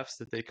the refs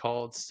that they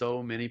called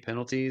so many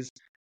penalties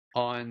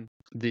on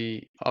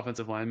the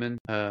offensive lineman,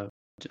 I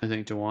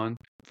think Jawan,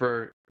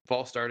 for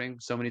false starting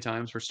so many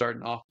times, for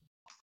starting off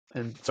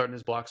and starting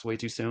his blocks way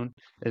too soon.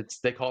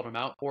 They called him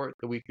out for it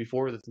the week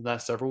before, the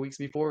last several weeks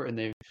before, and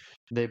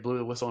they blew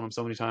the whistle on him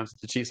so many times.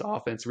 The Chiefs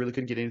offense really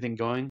couldn't get anything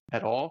going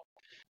at all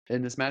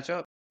in this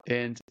matchup.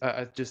 And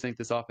I just think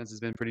this offense has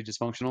been pretty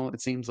dysfunctional.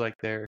 It seems like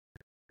they're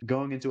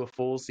going into a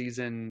full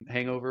season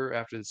hangover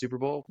after the Super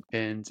Bowl,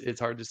 and it's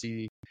hard to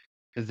see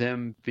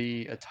them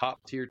be a top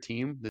tier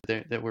team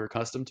that we're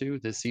accustomed to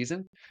this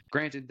season.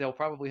 Granted, they'll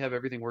probably have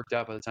everything worked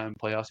out by the time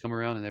playoffs come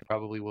around, and they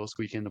probably will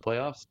squeak in the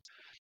playoffs.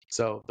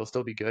 So they'll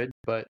still be good,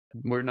 but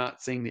we're not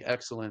seeing the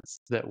excellence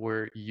that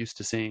we're used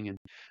to seeing. And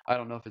I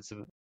don't know if it's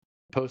a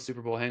post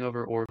Super Bowl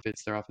hangover or if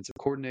it's their offensive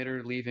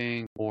coordinator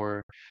leaving,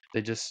 or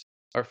they just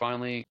are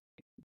finally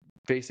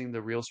facing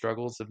the real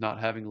struggles of not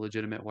having a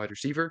legitimate wide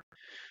receiver.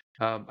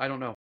 I don't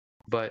know,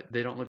 but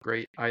they don't look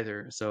great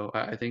either. So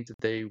I think that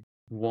they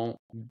won't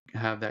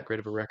have that great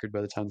of a record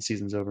by the time the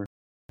season's over.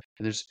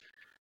 And there's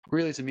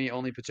really, to me,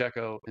 only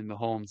Pacheco and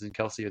Mahomes and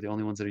Kelsey are the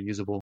only ones that are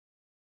usable.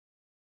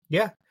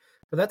 Yeah,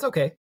 but that's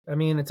okay. I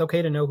mean, it's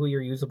okay to know who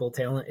your usable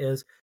talent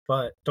is,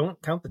 but don't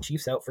count the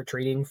Chiefs out for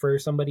trading for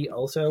somebody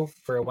also,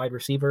 for a wide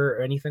receiver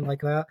or anything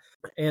like that.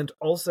 And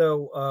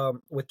also,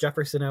 with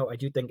Jefferson out, I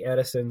do think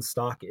Addison's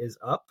stock is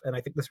up, and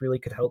I think this really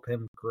could help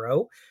him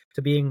grow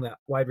to being that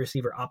wide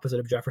receiver opposite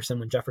of Jefferson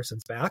when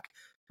Jefferson's back.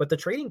 But the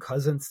trading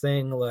Cousins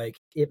thing, like,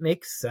 it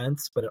makes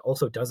sense, but it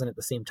also doesn't at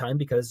the same time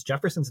because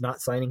Jefferson's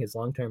not signing his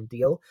long-term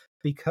deal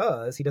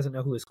because he doesn't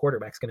know who his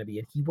quarterback's going to be,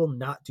 and he will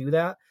not do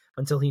that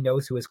until he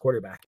knows who his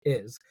quarterback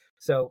is.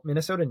 So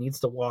Minnesota needs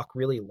to walk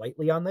really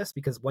lightly on this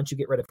because once you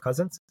get rid of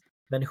Cousins,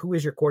 then who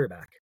is your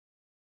quarterback?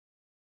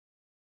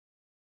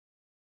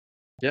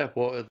 Yeah,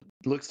 well, it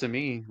looks to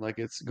me like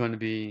it's going to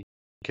be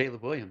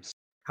Caleb Williams.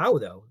 How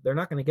though? They're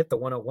not going to get the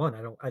 101.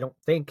 I don't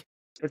think.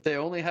 If they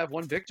only have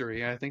one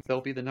victory, I think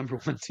they'll be the number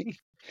one team.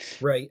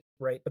 Right.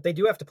 But they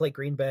do have to play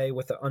Green Bay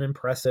with the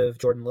unimpressive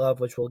Jordan Love,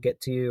 which we'll get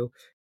to.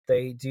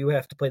 They do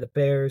have to play the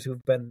Bears,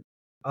 who've been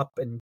up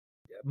and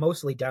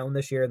mostly down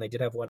this year, and they did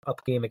have one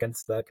up game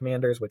against the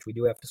Commanders, which we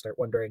do have to start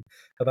wondering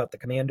about the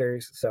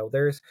Commanders. So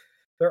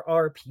there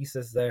are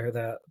pieces there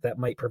that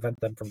might prevent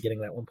them from getting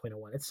that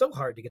 1.01. It's so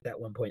hard to get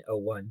that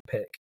 1.01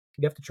 pick.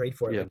 You have to trade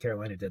for it like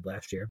Carolina did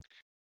last year.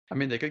 I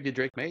mean, they could get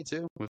Drake May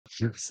too,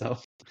 so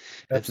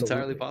it's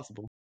entirely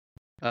possible.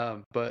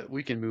 But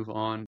we can move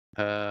on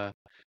to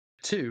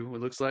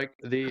it looks like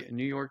the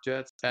New York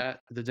Jets at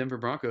the Denver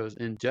Broncos.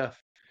 And Jeff,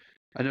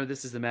 I know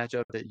this is the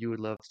matchup that you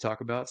would love to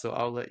talk about, so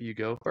I'll let you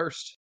go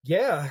first.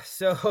 Yeah,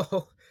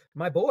 so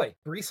my boy,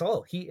 Breece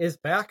Hall, he is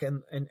back,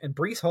 and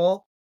Breece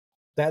Hall,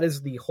 that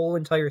is the whole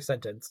entire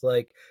sentence.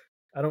 Like,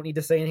 I don't need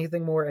to say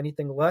anything more,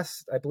 anything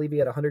less. I believe he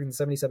had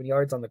 177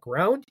 yards on the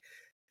ground.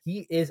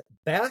 He is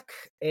back,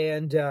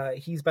 and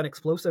he's been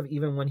explosive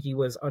even when he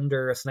was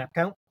under a snap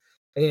count.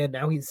 And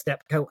now his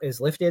snap count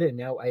is lifted, and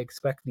now I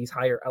expect these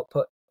higher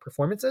output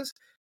performances.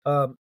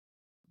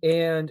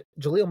 And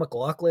Jaleel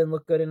McLaughlin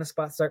looked good in a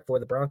spot start for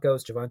the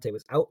Broncos. Javonte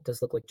was out. It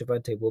does look like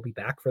Javonte will be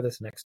back for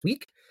this next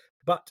week.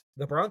 But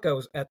the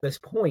Broncos at this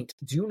point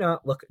do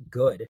not look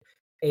good.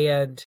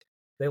 And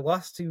they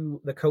lost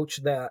to the coach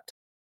that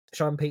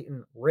Sean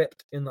Payton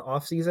ripped in the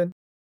offseason,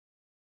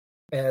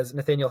 as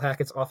Nathaniel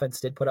Hackett's offense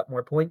did put up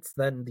more points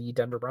than the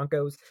Denver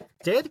Broncos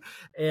did.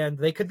 And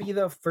they could be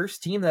the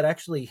first team that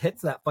actually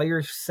hits that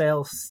fire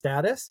sale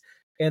status.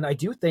 And I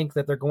do think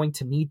that they're going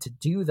to need to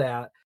do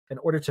that in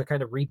order to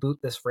kind of reboot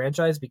this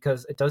franchise,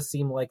 because it does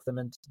seem like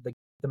the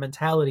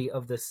mentality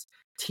of this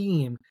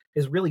team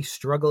is really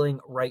struggling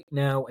right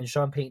now. And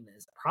Sean Payton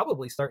is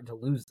probably starting to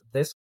lose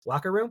this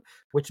locker room,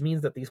 which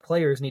means that these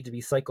players need to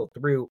be cycled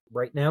through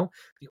right now.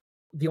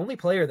 The only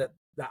player that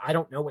I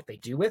don't know what they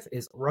do with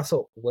is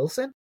Russell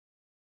Wilson.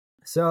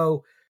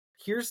 So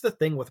here's the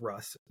thing with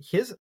Russ.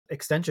 His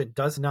extension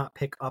does not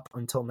pick up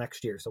until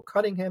next year. So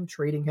cutting him,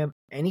 trading him,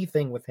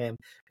 anything with him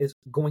is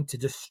going to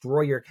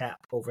destroy your cap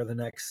over the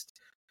next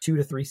 2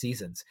 to 3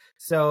 seasons.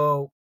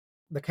 So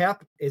the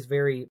cap is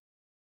very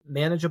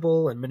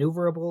manageable and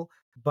maneuverable,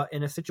 but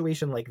in a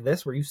situation like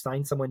this where you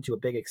sign someone to a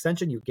big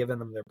extension, you've given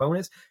them their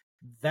bonus,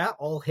 that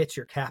all hits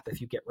your cap if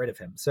you get rid of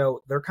him.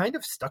 So they're kind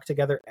of stuck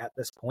together at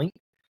this point.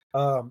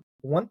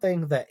 One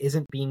thing that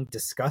isn't being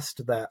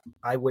discussed that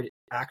I would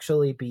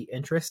actually be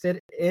interested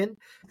in,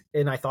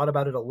 and I thought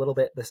about it a little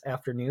bit this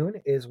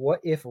afternoon, is what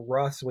if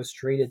Russ was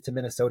traded to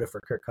Minnesota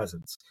for Kirk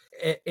Cousins?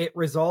 It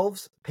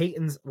resolves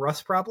Peyton's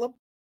Russ problem.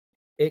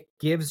 It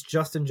gives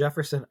Justin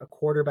Jefferson a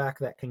quarterback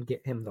that can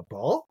get him the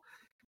ball.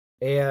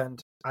 And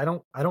I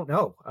don't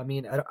know. I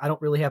mean, I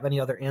don't really have any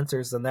other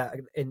answers than that.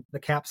 And the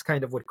caps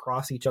kind of would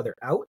cross each other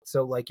out.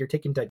 So like you're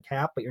taking dead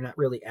cap, but you're not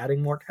really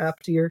adding more cap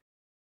to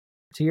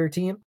your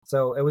team.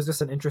 So it was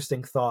just an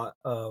interesting thought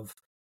of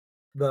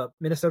the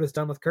Minnesota's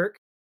done with Kirk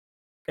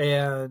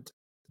and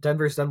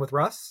Denver's done with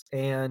Russ,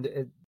 and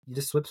you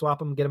just swap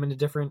them, get them into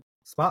different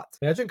spots.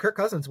 Imagine Kirk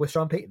Cousins with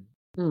Sean Payton.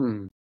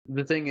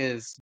 The thing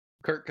is,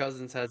 Kirk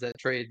Cousins has that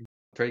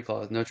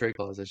no trade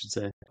clause, I should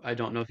say. I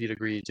don't know if he'd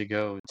agree to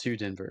go to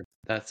Denver.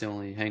 That's the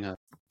only hang up.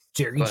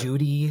 Jerry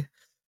Jeudy,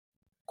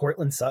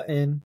 Cortland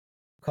Sutton,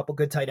 a couple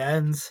good tight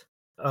ends.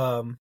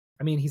 I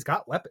mean,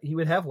 he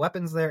would have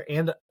weapons there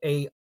and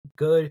a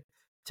good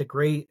to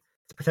great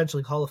to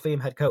potentially Hall of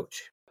Fame head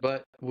coach.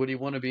 But would he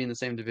want to be in the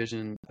same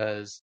division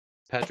as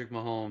Patrick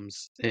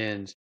Mahomes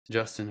and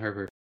Justin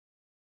Herbert?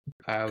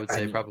 I would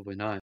say probably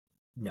not.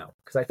 No,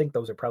 because I think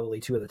those are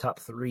probably two of the top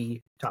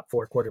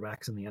 4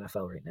 quarterbacks in the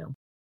NFL right now.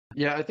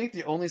 Yeah, I think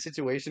the only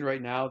situation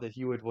right now that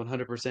he would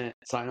 100%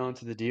 sign on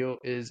to the deal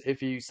is if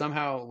he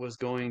somehow was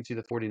going to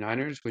the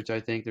 49ers, which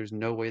I think there's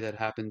no way that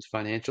happens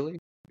financially,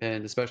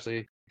 and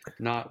especially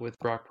not with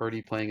Brock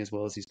Purdy playing as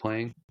well as he's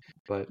playing.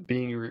 But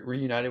being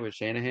reunited with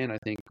Shanahan, I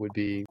think, would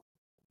be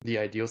the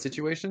ideal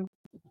situation.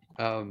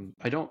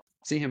 I don't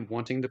see him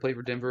wanting to play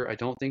for Denver. I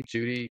don't think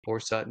Jeudy or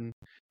Sutton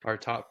are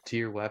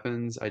top-tier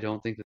weapons. I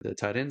don't think that the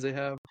tight ends they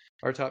have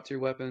are top-tier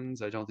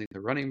weapons. I don't think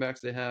the running backs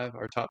they have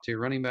are top-tier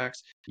running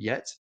backs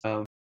yet.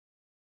 I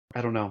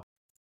don't know.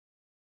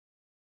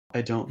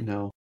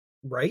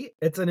 Right?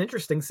 It's an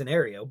interesting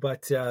scenario,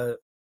 but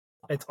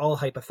it's all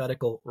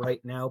hypothetical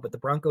right now. But the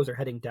Broncos are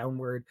heading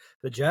downward.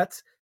 The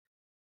Jets,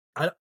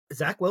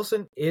 Zach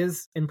Wilson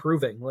is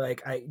improving.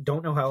 Like, I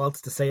don't know how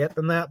else to say it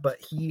than that, but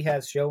he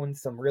has shown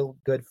some real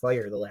good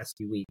fire the last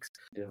few weeks.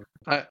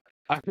 Yeah.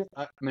 I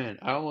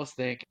almost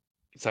think,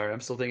 sorry,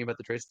 I'm still thinking about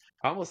the trades.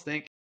 I almost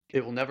think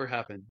it will never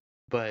happen,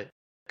 but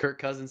Kirk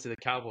Cousins to the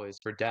Cowboys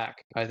for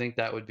Dak. I think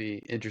that would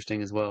be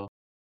interesting as well.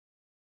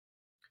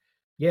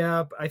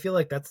 Yeah, I feel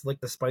like that's like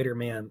the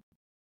Spider-Man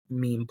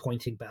meme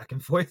pointing back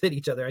and forth at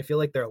each other. I feel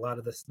like they're a lot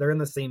of this. They're in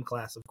the same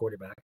class of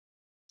quarterback.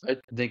 I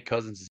think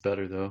Cousins is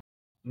better though.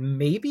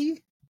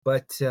 Maybe,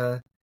 but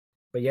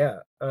yeah,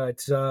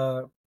 it's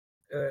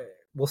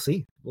we'll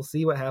see. We'll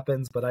see what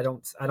happens, but I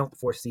don't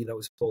foresee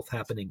those both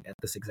happening at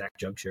this exact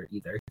juncture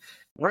either.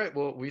 All right,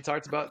 well, we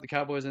talked about the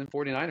Cowboys and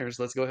 49ers.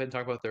 Let's go ahead and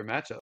talk about their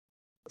matchup.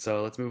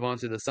 So let's move on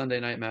to the Sunday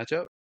night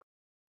matchup.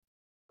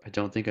 I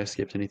don't think I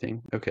skipped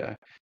anything. Okay.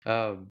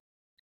 Um,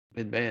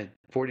 and man,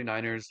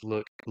 49ers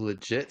look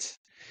legit.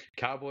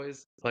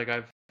 Cowboys, like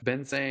I've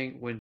been saying,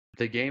 when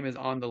the game is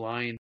on the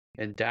line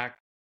and Dak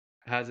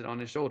has it on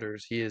his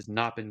shoulders, he has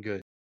not been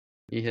good.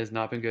 He has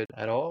not been good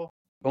at all.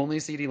 Only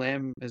CeeDee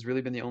Lamb has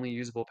really been the only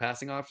usable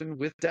passing option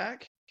with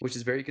Dak, which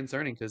is very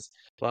concerning because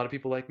a lot of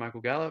people like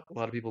Michael Gallup, a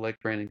lot of people like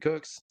Brandon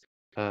Cooks,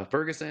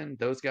 Ferguson.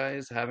 Those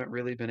guys haven't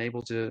really been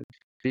able to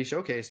be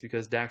showcased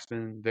because Dak's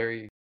been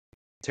very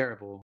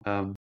terrible.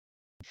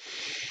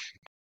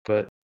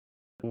 But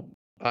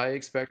I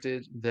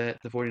expected that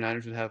the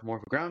 49ers would have more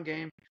of a ground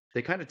game.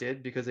 They kind of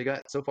did because they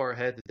got so far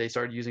ahead that they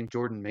started using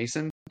Jordan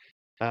Mason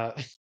uh,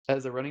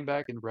 as a running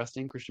back and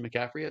resting Christian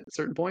McCaffrey at a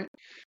certain point.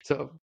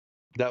 So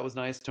that was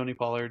nice. Tony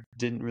Pollard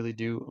didn't really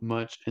do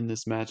much in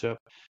this matchup.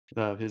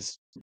 His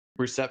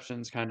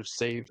receptions kind of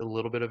saved a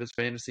little bit of his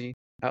fantasy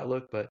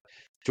outlook, but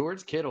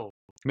George Kittle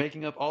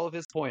making up all of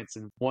his points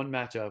in one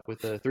matchup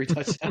with 3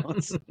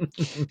 touchdowns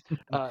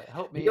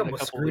helped me He in a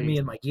almost couple screwed me leagues.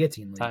 in my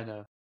guillotine league. I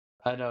know.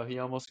 I know he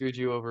almost screwed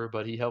you over,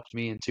 but he helped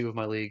me in 2 of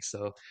my leagues.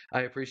 So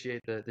I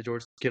appreciate the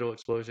George Kittle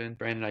explosion.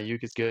 Brandon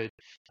Ayuk is good.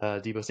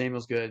 Debo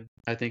Samuel's good.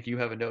 I think you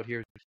have a note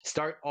here.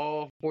 Start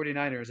all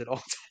 49ers at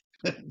all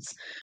times,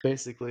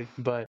 basically.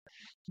 But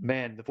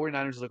man, the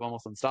 49ers look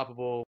almost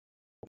unstoppable.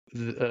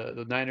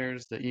 The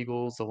Niners, the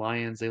Eagles, the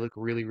Lions, they look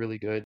really, really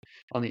good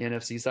on the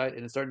NFC side.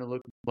 And it's starting to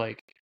look like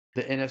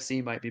the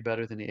NFC might be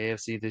better than the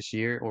AFC this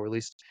year, or at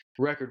least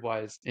record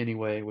wise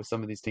anyway, with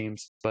some of these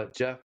teams. But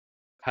Jeff,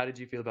 how did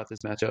you feel about this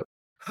matchup?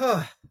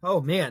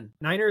 Oh man,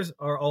 Niners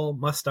are all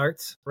must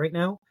starts right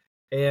now,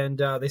 and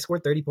they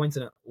scored 30 points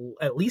in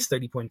at least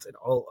 30 points in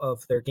all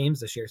of their games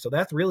this year. So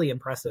that's really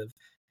impressive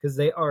because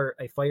they are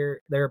a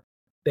fire.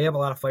 They have a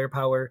lot of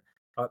firepower.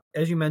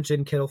 As you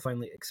mentioned, Kittle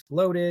finally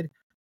exploded.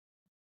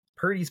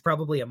 Purdy's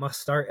probably a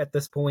must start at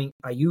this point.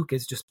 Ayuk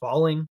is just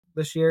balling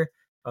this year.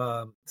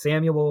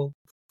 Samuel,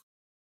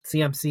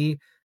 CMC.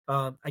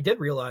 I did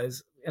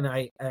realize, and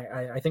I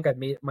think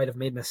might have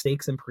made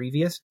mistakes in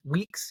previous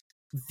weeks.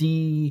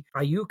 The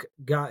Ayuk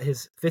got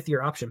his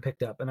 5th-year option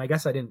picked up, and I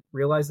guess I didn't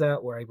realize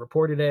that, where I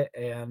reported it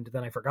and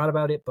then I forgot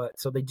about it. But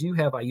so they do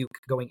have Ayuk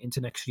going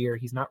into next year.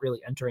 He's not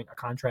really entering a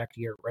contract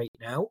year right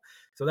now,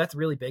 so that's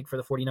really big for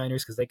the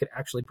 49ers because they could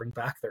actually bring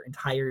back their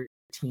entire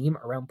team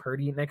around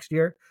Purdy next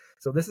year.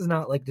 So this is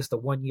not like just a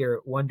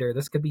 1-year wonder.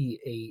 This could be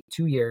a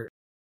 2-year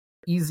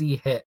easy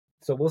hit.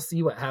 So we'll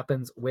see what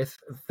happens with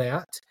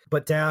that.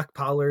 But Dak,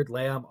 Pollard,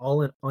 Lamb,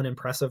 all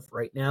unimpressive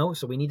right now.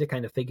 So we need to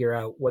kind of figure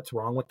out what's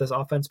wrong with this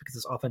offense because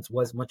this offense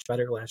was much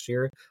better last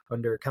year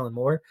under Kellen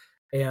Moore.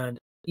 And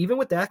even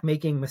with Dak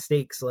making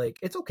mistakes, like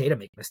it's okay to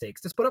make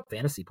mistakes. Just put up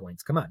fantasy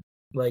points. Come on.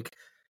 Like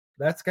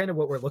that's kind of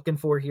what we're looking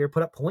for here.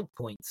 Put up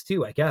points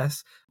too, I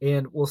guess.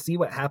 And we'll see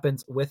what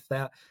happens with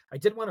that. I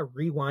did want to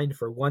rewind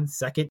for 1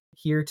 second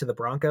here to the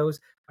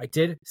Broncos. I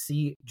did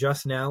see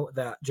just now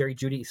that Jerry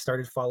Jeudy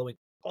started following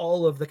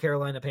all of the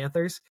Carolina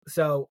Panthers.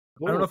 So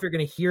I don't know if you're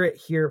going to hear it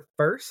here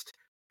first,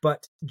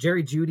 but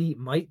Jerry Jeudy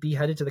might be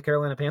headed to the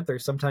Carolina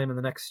Panthers sometime in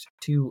the next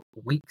 2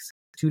 weeks,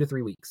 2 to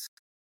 3 weeks.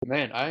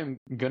 Man, I'm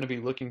going to be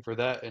looking for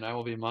that, and I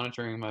will be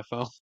monitoring my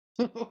phone.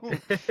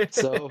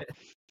 So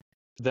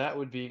that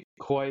would be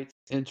quite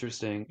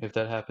interesting if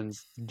that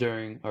happens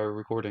during our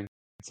recording.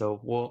 So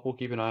we'll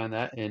keep an eye on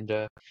that,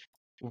 and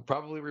we'll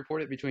probably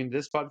report it between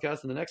this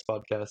podcast and the next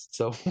podcast.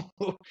 So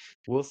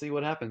we'll see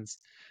what happens.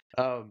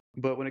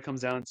 But when it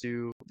comes down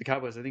to the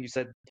Cowboys, I think you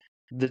said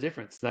the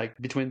difference,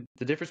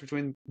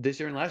 between this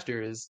year and last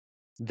year, is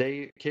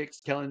they kicked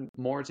Kellen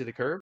Moore to the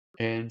curb,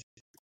 and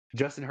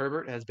Justin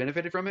Herbert has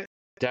benefited from it.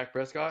 Dak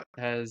Prescott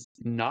has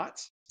not.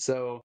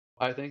 So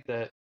I think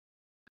that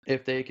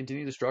if they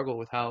continue to struggle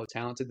with how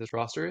talented this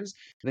roster is,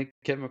 I think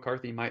Kevin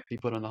McCarthy might be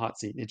put on the hot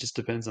seat. It just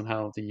depends on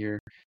how the year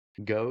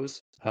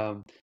goes.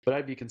 But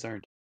I'd be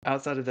concerned.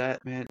 Outside of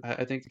that, man,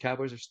 I think the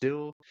Cowboys are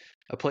still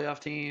a playoff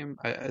team.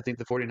 I think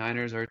the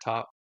 49ers are a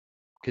top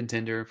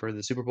contender for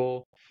the Super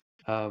Bowl.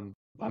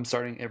 I'm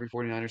starting every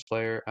 49ers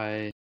player.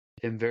 I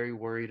am very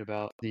worried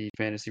about the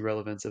fantasy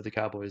relevance of the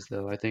Cowboys,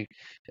 though. I think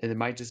it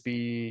might just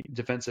be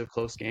defensive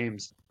close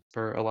games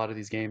for a lot of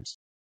these games.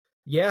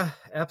 Yeah,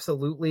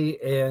 absolutely.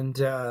 And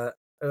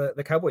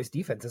the Cowboys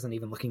defense isn't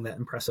even looking that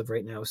impressive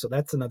right now. So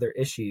that's another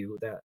issue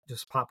that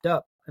just popped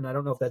up. And I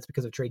don't know if that's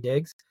because of Trey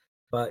Diggs,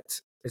 but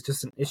it's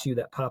just an issue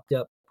that popped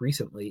up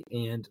recently.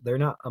 And they're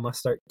not a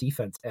must-start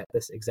defense at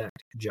this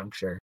exact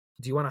juncture.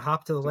 Do you want to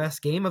hop to the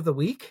last game of the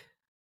week?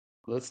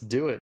 let's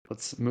do it.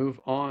 Let's move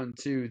on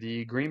to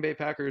the Green Bay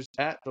Packers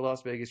at the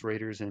Las Vegas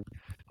Raiders. And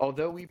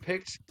although we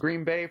picked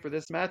Green Bay for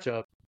this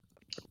matchup,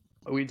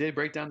 we did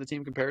break down the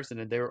team comparison,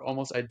 and they were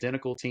almost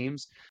identical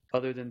teams,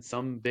 other than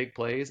some big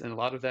plays, and a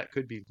lot of that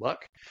could be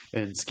luck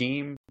and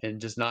scheme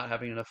and just not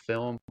having enough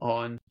film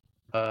on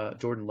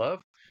Jordan Love.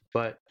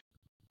 But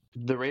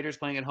the Raiders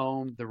playing at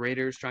home, the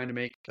Raiders trying to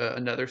make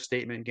another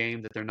statement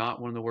game that they're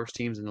not one of the worst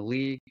teams in the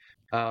league.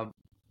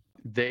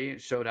 They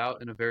showed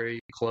out in a very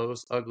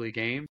close, ugly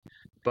game.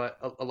 But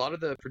a lot of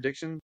the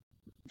prediction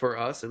for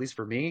us, at least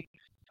for me,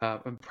 I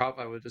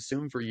would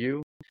assume for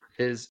you,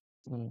 is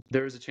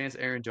there was a chance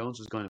Aaron Jones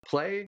was going to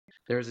play.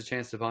 There was a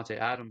chance Devontae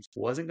Adams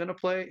wasn't going to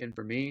play. And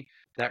for me,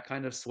 that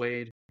kind of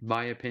swayed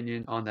my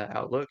opinion on that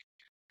outlook.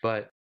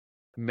 But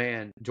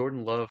man,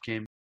 Jordan Love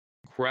came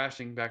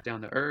crashing back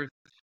down to earth.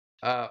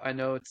 I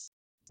know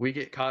we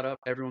get caught up.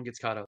 Everyone gets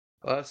caught up.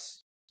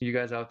 Us, you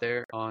guys out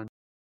there on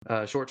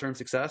short-term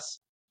success.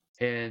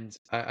 And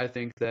I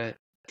think that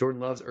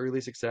Jordan Love's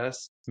early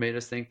success made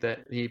us think that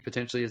he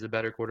potentially is a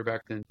better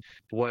quarterback than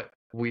what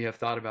we have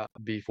thought about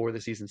before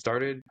the season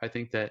started. I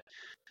think that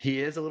he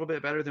is a little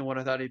bit better than what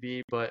I thought he'd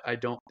be, but I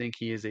don't think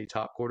he is a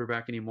top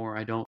quarterback anymore.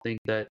 I don't think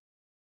that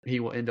he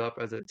will end up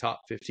as a top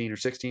 15 or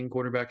 16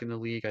 quarterback in the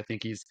league. I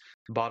think he's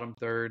bottom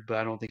third, but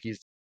I don't think he's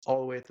all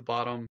the way at the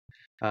bottom.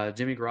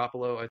 Jimmy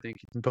Garoppolo, I think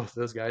both of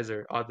those guys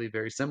are oddly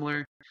very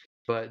similar,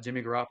 but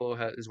Jimmy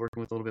Garoppolo is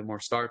working with a little bit more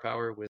star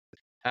power with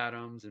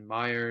Adams and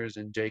Myers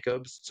and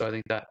Jacobs, so I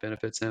think that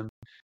benefits him.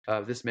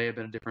 This may have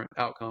been a different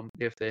outcome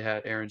if they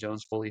had Aaron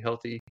Jones fully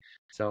healthy.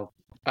 So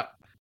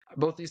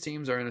both these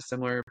teams are in a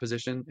similar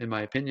position, in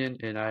my opinion,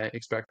 and I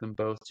expect them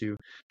both to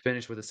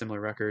finish with a similar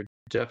record.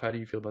 Jeff, how do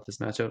you feel about this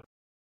matchup?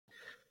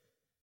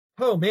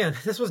 Oh man,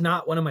 this was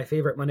not one of my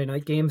favorite Monday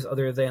night games,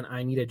 other than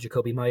I needed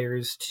Jacoby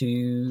Myers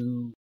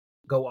to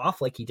go off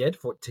like he did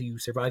to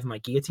survive my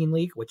guillotine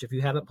league, which if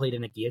you haven't played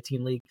in a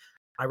guillotine league,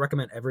 I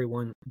recommend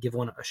everyone give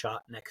one a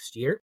shot next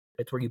year.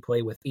 It's where you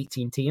play with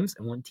 18 teams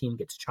and one team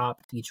gets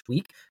chopped each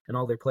week and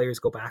all their players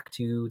go back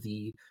to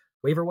the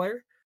waiver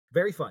wire.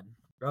 Very fun.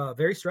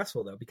 Very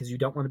stressful though, because you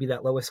don't want to be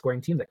that lowest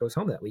scoring team that goes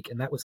home that week. And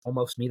that was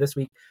almost me this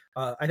week.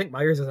 I think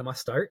Myers is a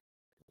must start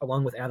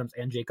along with Adams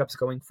and Jacobs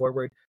going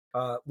forward.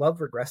 Love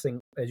regressing,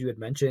 as you had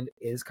mentioned,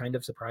 is kind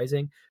of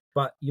surprising,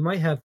 but you might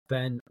have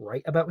been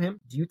right about him.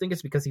 Do you think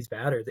it's because he's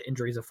bad or the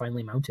injuries have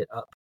finally mounted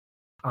up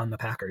on the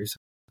Packers?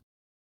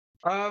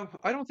 I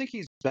don't think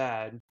he's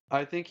bad.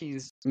 I think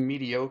he's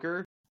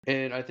mediocre,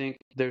 and I think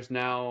there's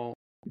now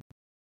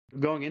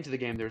going into the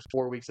game. There's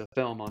 4 weeks of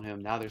film on him.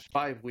 Now there's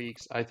 5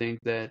 weeks. I think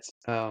that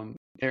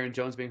Aaron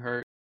Jones being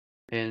hurt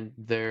and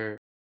their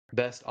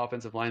best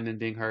offensive lineman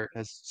being hurt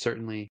has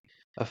certainly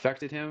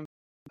affected him.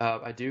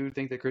 I do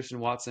think that Christian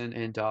Watson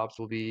and Dobbs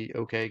will be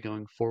okay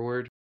going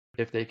forward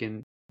if they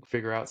can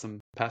figure out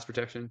some pass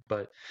protection.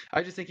 But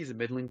I just think he's a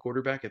middling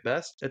quarterback at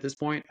best at this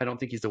point. I don't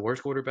think he's the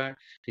worst quarterback.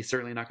 He's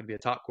certainly not going to be a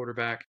top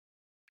quarterback.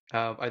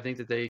 I think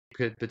that they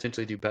could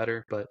potentially do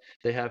better, but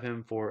they have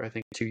him for, I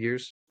think, 2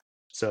 years.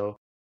 So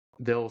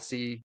they'll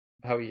see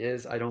how he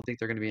is. I don't think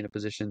they're going to be in a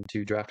position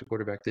to draft a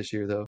quarterback this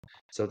year, though.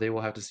 So they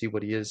will have to see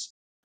what he is.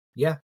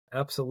 Yeah,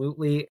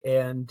 absolutely.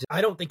 And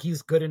I don't think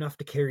he's good enough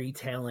to carry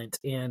talent.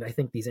 And I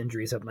think these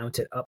injuries have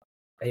mounted up.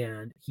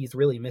 And he's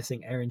really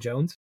missing Aaron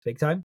Jones big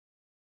time.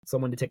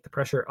 Someone to take the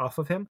pressure off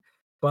of him.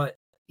 But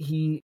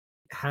he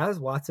has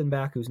Watson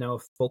back, who's now a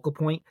focal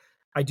point.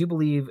 I do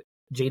believe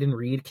Jaden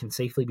Reed can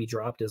safely be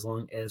dropped as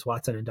long as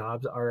Watson and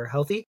Dobbs are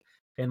healthy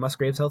and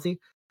Musgrave's healthy.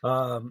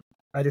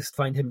 I just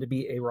find him to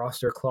be a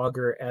roster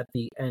clogger at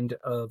the end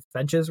of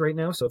benches right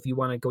now. So if you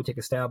want to go take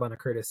a stab on a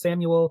Curtis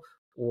Samuel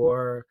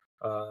or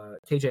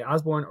KJ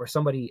Osborne or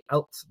somebody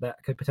else that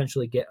could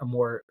potentially get a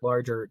more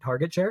larger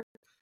target share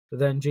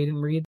than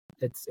Jaden Reed,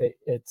 it's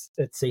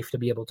safe to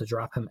be able to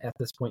drop him at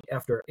this point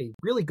after a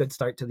really good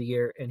start to the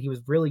year, and he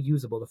was really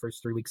usable the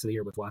first 3 weeks of the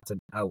year with Watson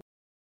out.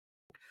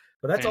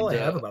 But that's all I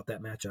have about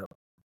that matchup.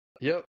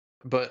 Yep,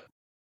 but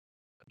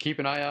keep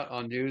an eye out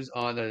on news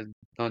on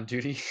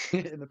Duty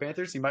in the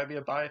Panthers. He might be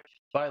a buy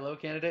low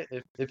candidate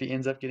if he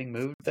ends up getting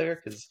moved there,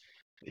 because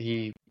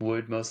he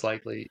would most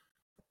likely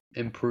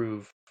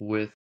improve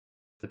with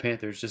the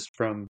Panthers just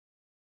from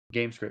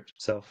game script.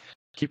 So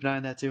keep an eye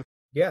on that too.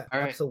 Yeah, all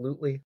right.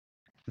 Absolutely.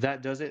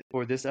 That does it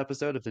for this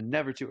episode of the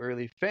Never Too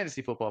Early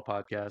Fantasy Football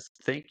Podcast.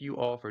 Thank you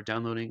all for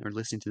downloading or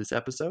listening to this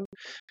episode.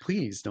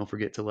 Please don't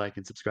forget to like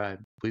and subscribe.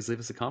 Please leave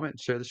us a comment and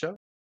share the show.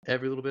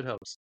 Every little bit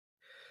helps.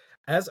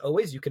 As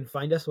always, you can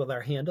find us with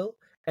our handle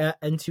at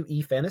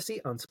N2EFantasy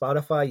on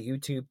Spotify,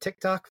 YouTube,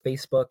 TikTok,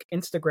 Facebook,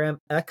 Instagram,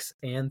 X,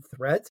 and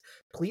Threads.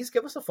 Please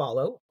give us a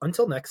follow.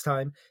 Until next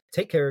time,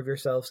 take care of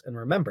yourselves, and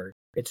remember,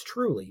 it's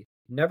truly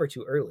never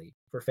too early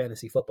for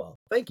fantasy football.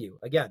 Thank you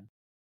again.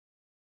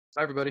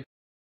 Bye, everybody.